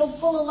heart was so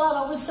full of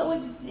love. I was so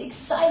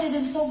excited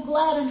and so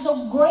glad and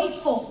so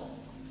grateful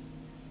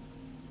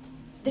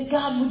that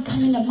God would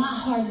come into my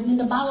heart and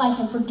into my life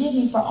and forgive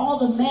me for all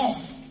the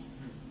mess,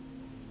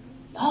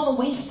 all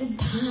the wasted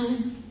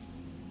time.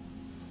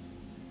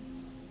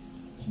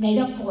 He made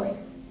up for it.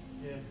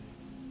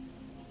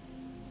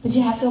 But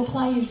you have to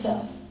apply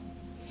yourself.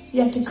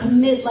 You have to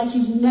commit like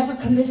you've never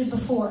committed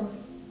before.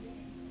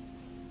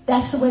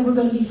 That's the way we're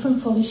going to be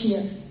fruitful this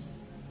year.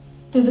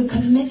 Through the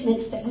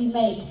commitments that we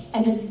make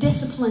and the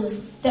disciplines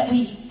that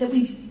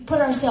we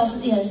put ourselves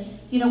in.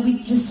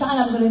 We decide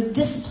I'm going to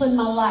discipline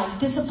my life,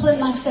 discipline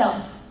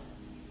myself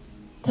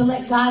to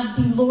let God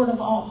be Lord of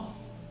all.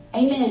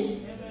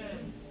 Amen.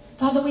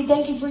 Father, we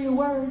thank you for your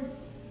word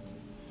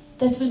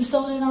that's been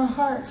sown in our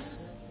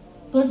hearts.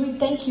 Lord, we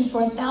thank you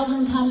for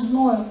 1,000 times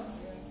more.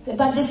 That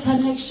by this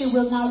time next year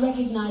we'll now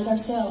recognize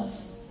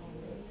ourselves.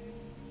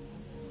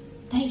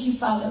 Thank you,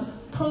 Father.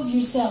 Prove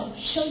yourself.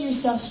 Show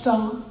yourself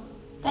strong.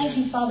 Thank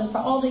you, Father, for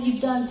all that you've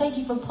done. Thank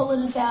you for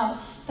pulling us out.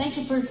 Thank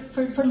you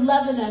for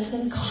loving us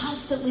and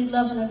constantly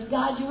loving us.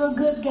 God, you're a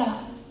good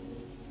God.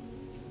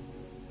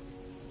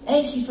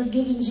 Thank you for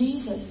giving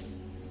Jesus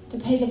to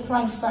pay the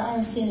price for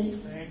our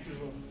sins. Thank you,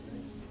 Lord.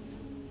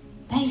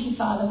 Thank you,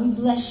 Father. We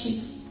bless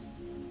you.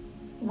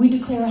 We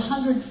declare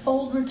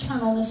 100-fold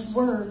return on this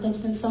word that's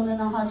been sown in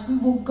our hearts. We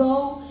will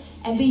go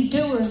and be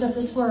doers of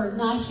this word,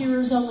 not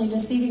hearers only,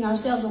 deceiving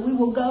ourselves, but we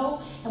will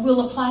go and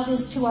we'll apply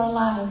this to our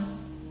lives.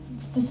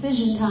 It's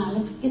decision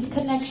time. It's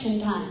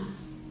connection time.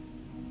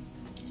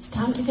 It's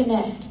time to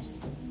connect.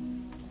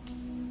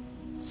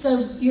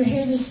 So you're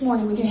here this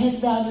morning with your heads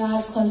bowed and your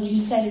eyes closed. You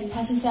say,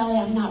 Pastor Sally,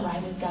 I'm not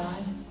right with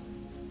God.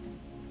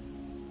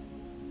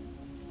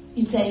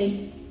 You'd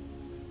say,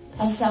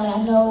 Pastor Sally,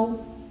 I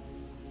know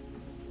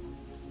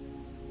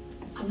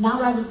I'm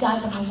not right with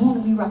God, but I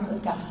want to be right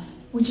with God.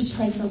 Would you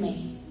pray for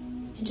me?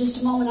 In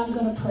just a moment, I'm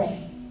going to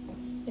pray.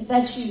 If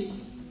that's you,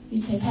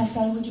 you'd say, Pastor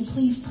Sally, would you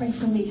please pray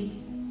for me?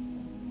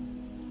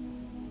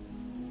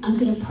 I'm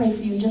going to pray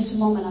for you in just a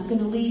moment. I'm going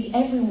to lead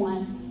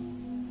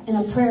everyone in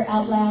a prayer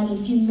out loud.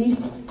 And if you mean it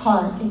in your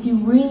heart, if you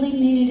really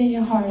mean it in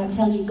your heart, I'm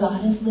telling you,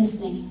 God is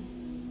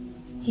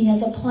listening. He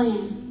has a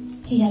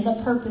plan. He has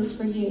a purpose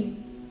for you.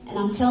 And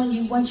I'm telling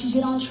you, once you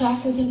get on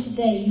track with Him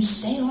today, you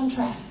stay on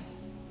track.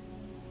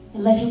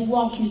 And let Him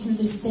walk you through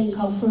this thing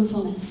called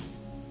fruitfulness.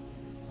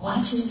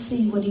 Watch and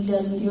see what He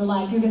does with your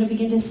life. You're going to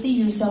begin to see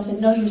yourself and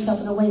know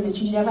yourself in a way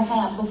that you never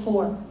have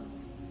before.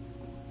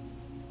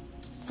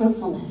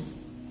 Fruitfulness.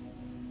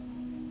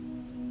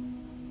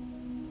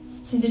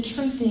 See, the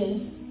truth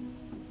is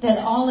that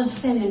all have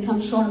sinned and come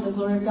short of the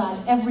glory of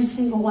God. Every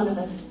single one of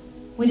us.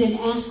 We didn't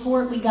ask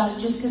for it. We got it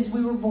just because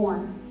we were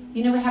born.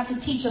 You never have to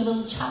teach a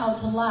little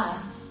child to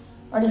lie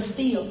or to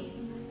steal.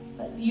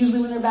 But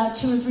usually when they're about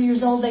 2 or 3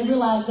 years old, they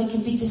realize they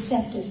can be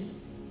deceptive.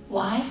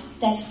 Why?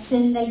 That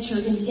sin nature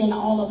is in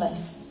all of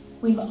us.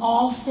 We've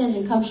all sinned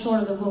and come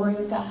short of the glory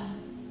of God.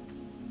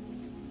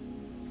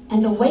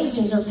 And the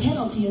wages or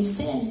penalty of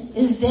sin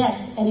is death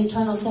and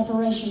eternal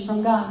separation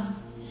from God.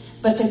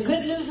 But the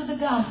good news of the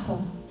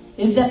gospel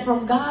is that for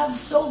God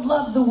so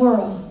loved the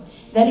world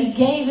that He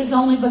gave His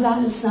only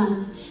begotten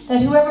Son,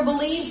 that whoever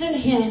believes in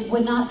Him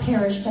would not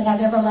perish but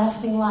have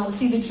everlasting life.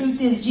 See, the truth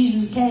is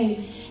Jesus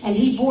came and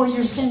He bore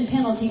your sin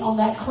penalty on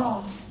that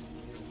cross.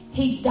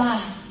 He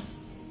died.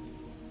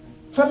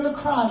 From the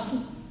cross,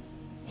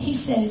 He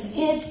says,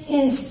 it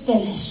is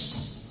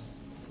finished.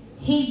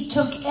 He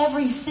took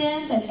every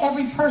sin that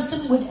every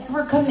person would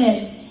ever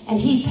commit, and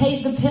He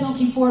paid the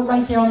penalty for it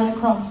right there on that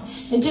cross.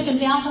 They took Him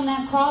down from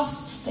that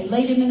cross. They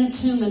laid Him in a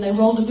tomb and they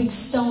rolled a big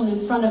stone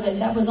in front of it.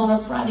 That was on a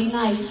Friday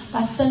night.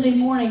 By Sunday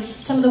morning,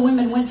 some of the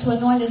women went to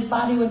anoint His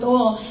body with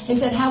oil. They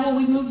said, how will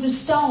we move the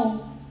stone?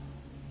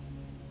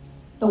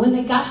 But when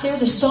they got there,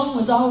 the stone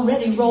was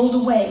already rolled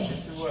away.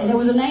 And there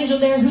was an angel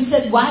there who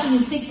said, why do you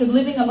seek the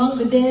living among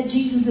the dead?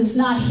 Jesus is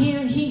not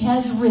here. He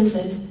has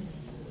risen.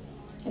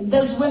 And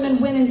those women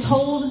went and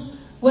told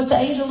what the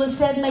angel had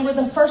said, and they were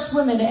the first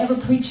women to ever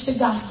preach the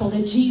gospel,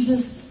 that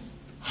Jesus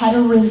had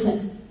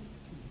arisen.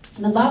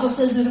 And the Bible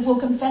says that if we'll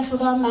confess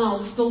with our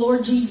mouths the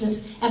Lord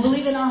Jesus and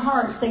believe in our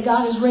hearts that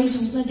God has raised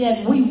Him from the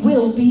dead, we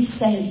will be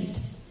saved.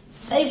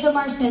 Saved from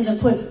our sins and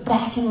put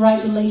back in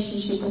right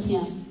relationship with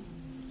Him.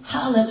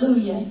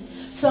 Hallelujah.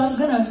 So I'm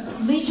going to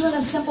lead you in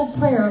a simple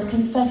prayer of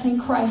confessing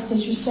Christ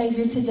as your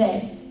Savior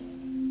today.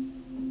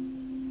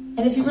 And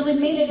if you really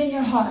mean it in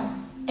your heart,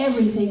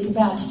 everything's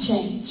about to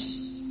change.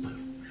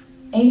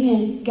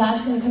 Amen.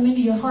 God's going to come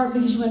into your heart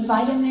because you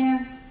invite Him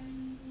there.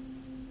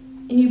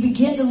 And you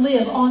begin to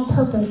live on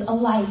purpose a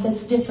life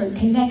that's different,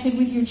 connected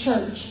with your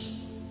church,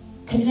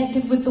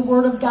 connected with the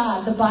Word of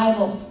God, the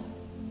Bible,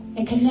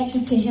 and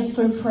connected to Him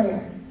through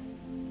prayer.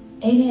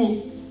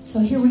 Amen. So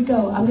here we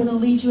go. I'm going to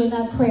lead you in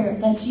that prayer.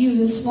 That's you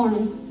this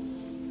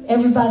morning.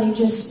 Everybody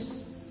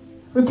just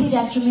repeat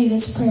after me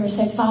this prayer.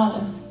 Say,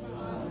 Father,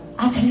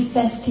 I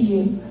confess to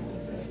you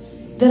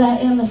that I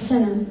am a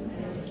sinner.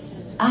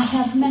 I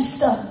have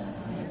messed up.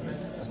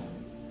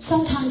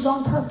 Sometimes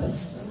on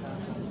purpose.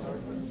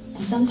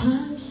 And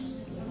sometimes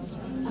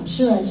I'm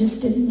sure I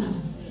just didn't know.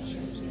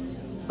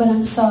 But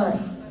I'm sorry.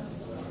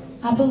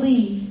 I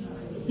believe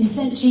you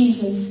sent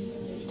Jesus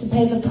to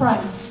pay the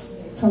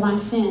price for my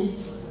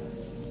sins.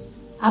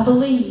 I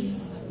believe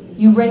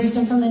you raised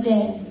Him from the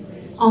dead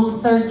on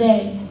the third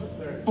day,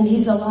 and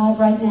He's alive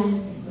right now.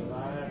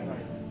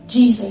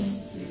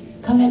 Jesus,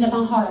 come into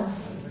my heart.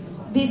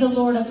 Be the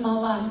Lord of my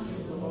life.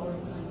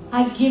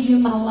 I give you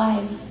my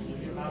life.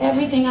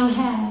 Everything I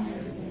have,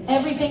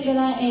 everything that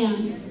I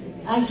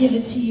am, I give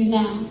it to you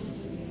now.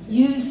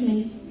 Use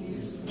me.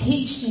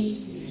 Teach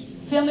me.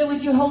 Fill me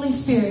with your Holy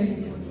Spirit.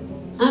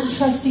 I'm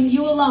trusting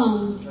you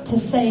alone to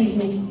save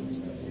me.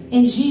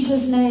 In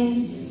Jesus'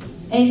 name,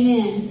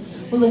 amen.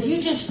 Well, if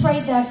you just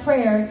prayed that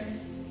prayer,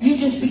 you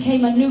just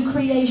became a new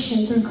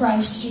creation through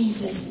Christ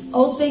Jesus.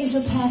 Old things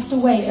are passed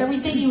away.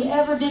 Everything you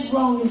ever did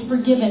wrong is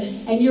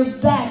forgiven, and you're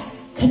back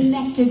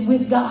connected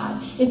with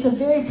God. It's a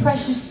very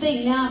precious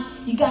thing. Now,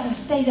 you got to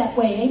stay that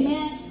way.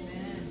 Amen?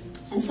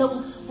 And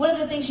so, one of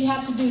the things you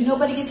have to do,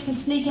 nobody gets to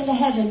sneak into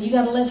heaven. You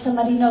got to let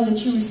somebody know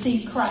that you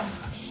received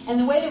Christ. And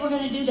the way that we're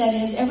going to do that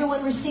is,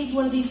 everyone received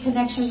one of these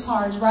connection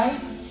cards, right?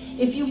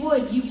 If you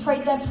would, you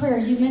prayed that prayer,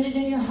 you meant it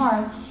in your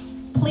heart.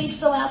 Please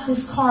fill out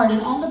this card,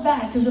 and on the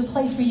back there's a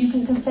place where you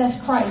can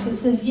confess Christ. It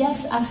says,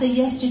 yes, I say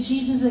yes to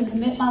Jesus and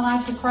commit my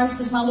life to Christ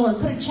as my Lord.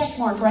 Put a check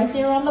mark right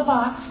there on the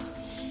box.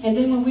 And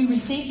then when we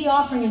receive the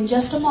offering in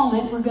just a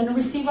moment, we're going to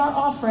receive our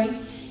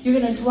offering. You're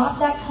going to drop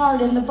that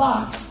card in the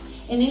box.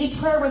 And any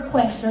prayer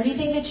requests or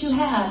anything that you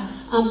have,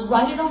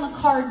 write it on the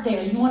card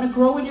there. You want to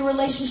grow in your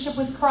relationship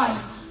with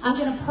Christ. I'm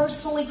going to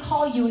personally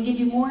call you and give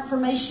you more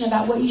information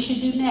about what you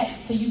should do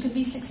next so you can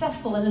be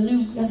successful as a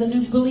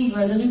new believer,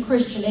 as a new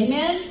Christian.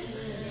 Amen?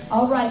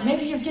 All right.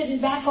 Maybe you're getting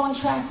back on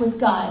track with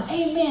God.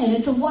 Amen.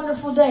 It's a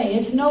wonderful day.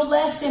 It's no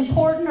less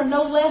important or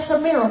no less a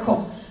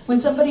miracle when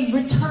somebody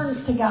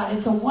returns to God.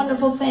 It's a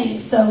wonderful thing.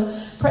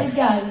 So praise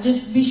God.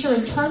 Just be sure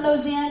and turn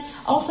those in.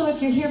 Also,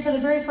 if you're here for the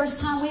very first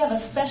time, we have a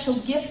special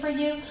gift for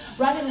you.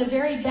 Right in the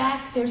very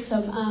back, there's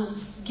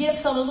some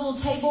gifts on a little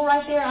table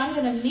right there. I'm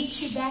going to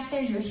meet you back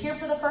there. You're here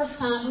for the first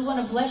time. We want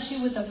to bless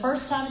you with a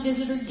first-time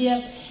visitor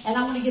gift. And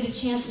I want to get a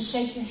chance to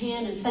shake your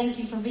hand and thank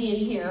you for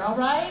being here. All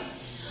right?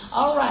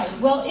 All right.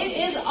 Well, it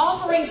is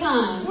offering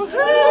time. All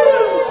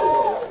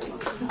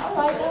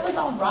right. That was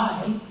all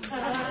right.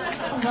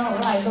 That was all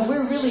right. But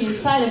we're really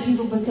excited,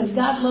 people, because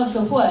God loves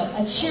a what?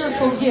 A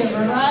cheerful giver,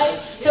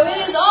 right? So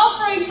it is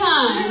offering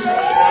time.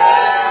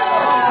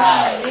 All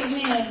right.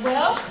 Amen.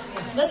 Well,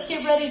 let's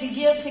get ready to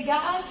give to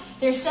God.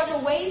 There's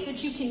several ways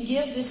that you can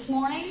give this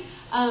morning.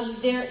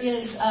 There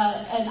is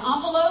an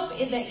envelope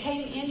that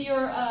came in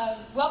your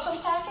welcome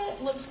packet.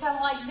 It looks kind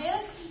of like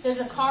this. There's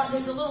a card.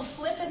 There's a little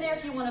slip in there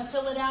if you want to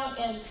fill it out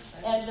and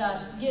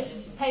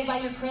pay by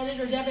your credit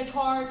or debit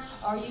card.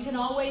 Or you can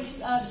always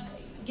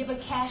give a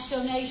cash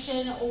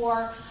donation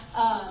or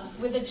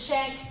with a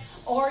check.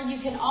 Or you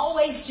can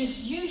always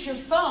just use your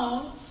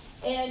phone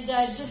and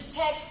just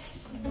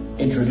text.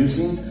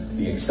 Introducing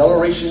the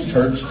Acceleration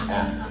Church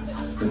app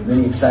with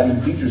many exciting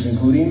features,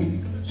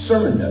 including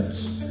sermon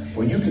notes,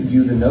 where you can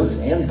view the notes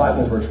and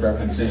Bible verse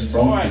references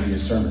from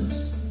previous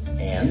sermons,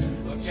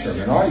 and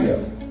sermon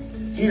audio.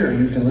 Here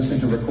you can listen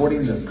to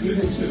recordings of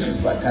previous teachings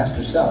by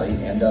Pastor Sally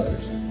and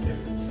others.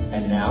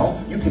 And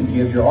now you can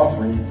give your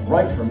offering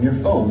right from your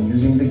phone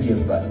using the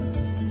Give button.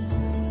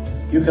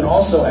 You can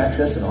also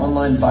access an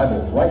online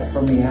Bible right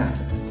from the app.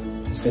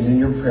 Send in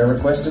your prayer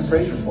requests and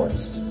praise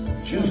reports.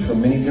 Choose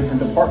from many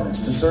different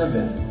departments to serve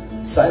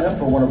in. Sign up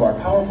for one of our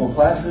powerful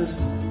classes,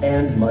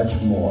 and much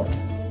more.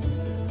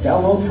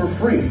 Download for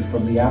free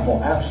from the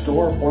Apple App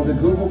Store or the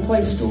Google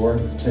Play Store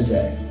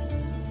today.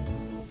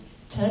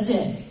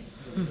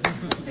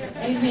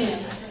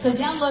 Amen. So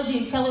download the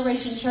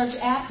Acceleration Church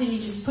app, then you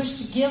just push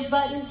the Give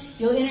button.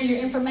 You'll enter your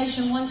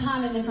information one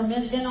time, and then from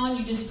then on,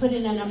 you just put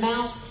in an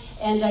amount,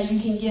 and you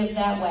can give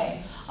that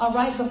way. All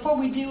right, before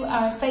we do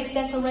our faith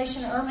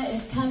declaration, Irma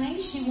is coming.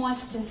 She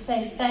wants to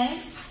say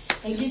thanks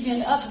and give you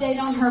an update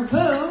on her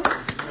boo.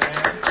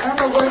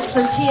 Irma works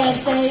for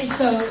TSA,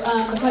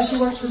 so because she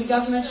works for the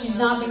government, she's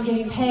not been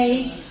getting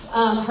paid.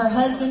 Her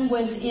husband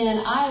was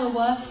in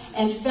Iowa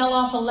and fell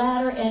off a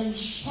ladder and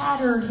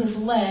shattered his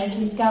leg.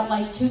 He's got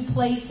like 2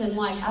 plates and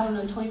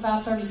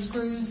 25, 30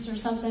 screws or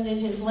something in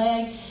his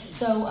leg.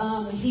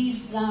 So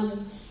he's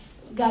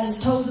got his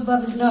toes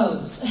above his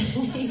nose.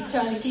 He's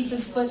trying to keep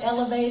his foot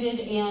elevated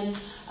and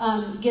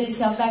get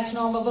himself back to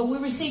normal. But we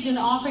received an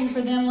offering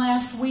for them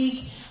last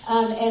week,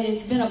 and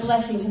it's been a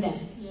blessing to them.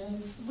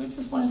 Yes, we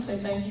just want to say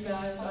thank you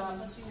guys.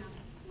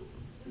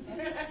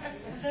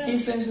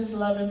 He sends his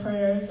love and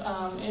prayers.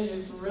 It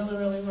is really,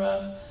 really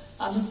rough.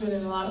 He's been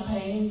in a lot of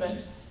pain, but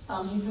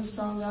he's a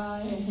strong guy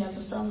and he has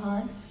a strong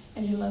heart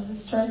and he loves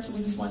his church.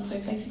 We just want to say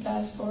thank you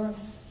guys for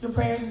your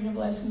prayers and your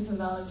blessings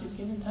and all that you've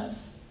given to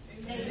us.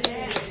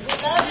 Amen. We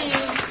love you.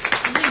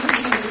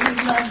 We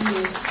love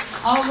you.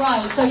 All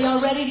right, so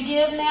y'all ready to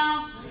give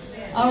now?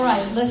 All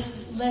right,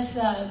 let's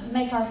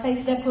make our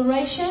faith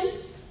declaration.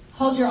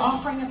 Hold your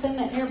offering up in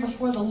the air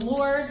before the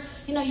Lord.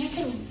 You know, you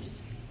can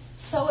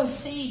sow a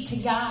seed to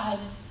God,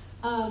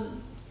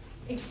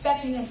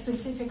 expecting a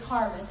specific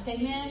harvest.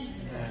 Amen?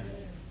 Amen.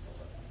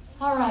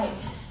 All right.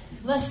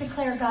 Let's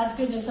declare God's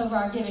goodness over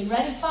our giving.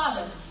 Ready?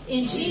 Father,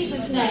 in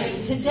Jesus'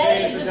 name,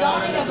 today is the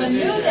dawning of a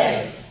new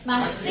day.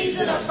 My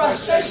season of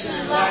frustration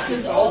and lack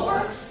is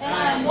over, and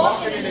I am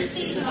walking in a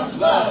season of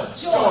love,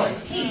 joy,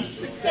 peace,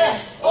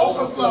 success,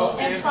 overflow,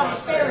 and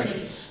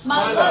prosperity.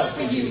 My love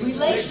for you,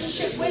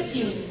 relationship with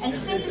you, and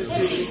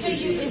sensitivity to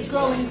you is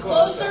growing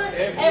closer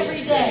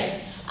every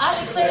day.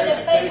 I declare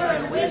that favor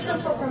and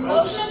wisdom for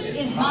promotion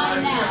is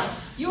mine now.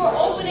 You are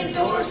opening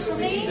doors for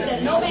me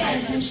that no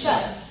man can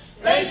shut.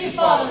 Thank you,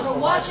 Father, for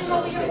watching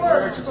over your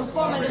word to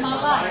perform it in my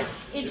life.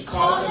 It's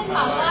causing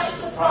my life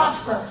to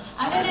prosper.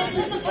 I'm in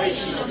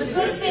anticipation of the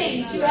good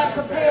things you have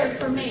prepared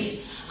for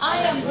me. I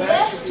am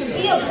blessed to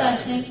be a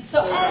blessing,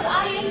 so as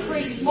I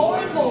increase more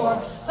and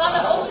more,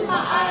 Father, open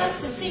my eyes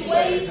to see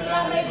ways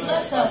that I may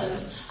bless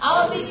others.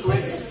 I will be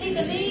quick to see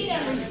the need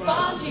and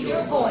respond to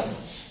your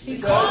voice.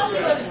 Because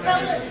you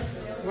have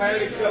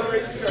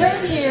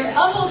Church here,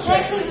 Humboldt,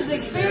 Texas is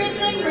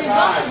experiencing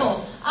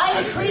revival.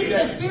 I decree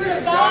that the Spirit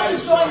of God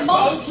is drawing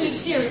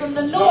multitudes here from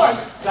the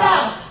north,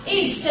 south,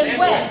 east, and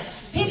west.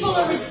 People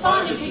are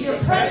responding to your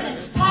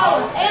presence,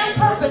 power, and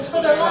purpose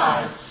for their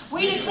lives.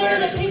 We declare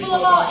that people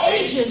of all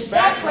ages,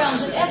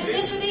 backgrounds, and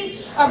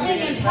ethnicities are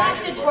being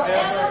impacted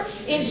forever.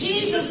 In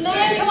Jesus'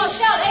 name, come on,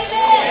 shout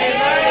amen.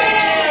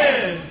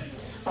 Amen.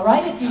 All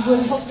right, if you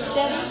would hold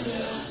steady.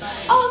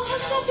 Oh, turn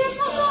it up. There's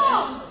no